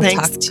 And I'll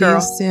talk to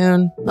you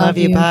soon. Love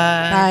you.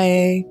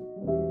 Bye. Bye.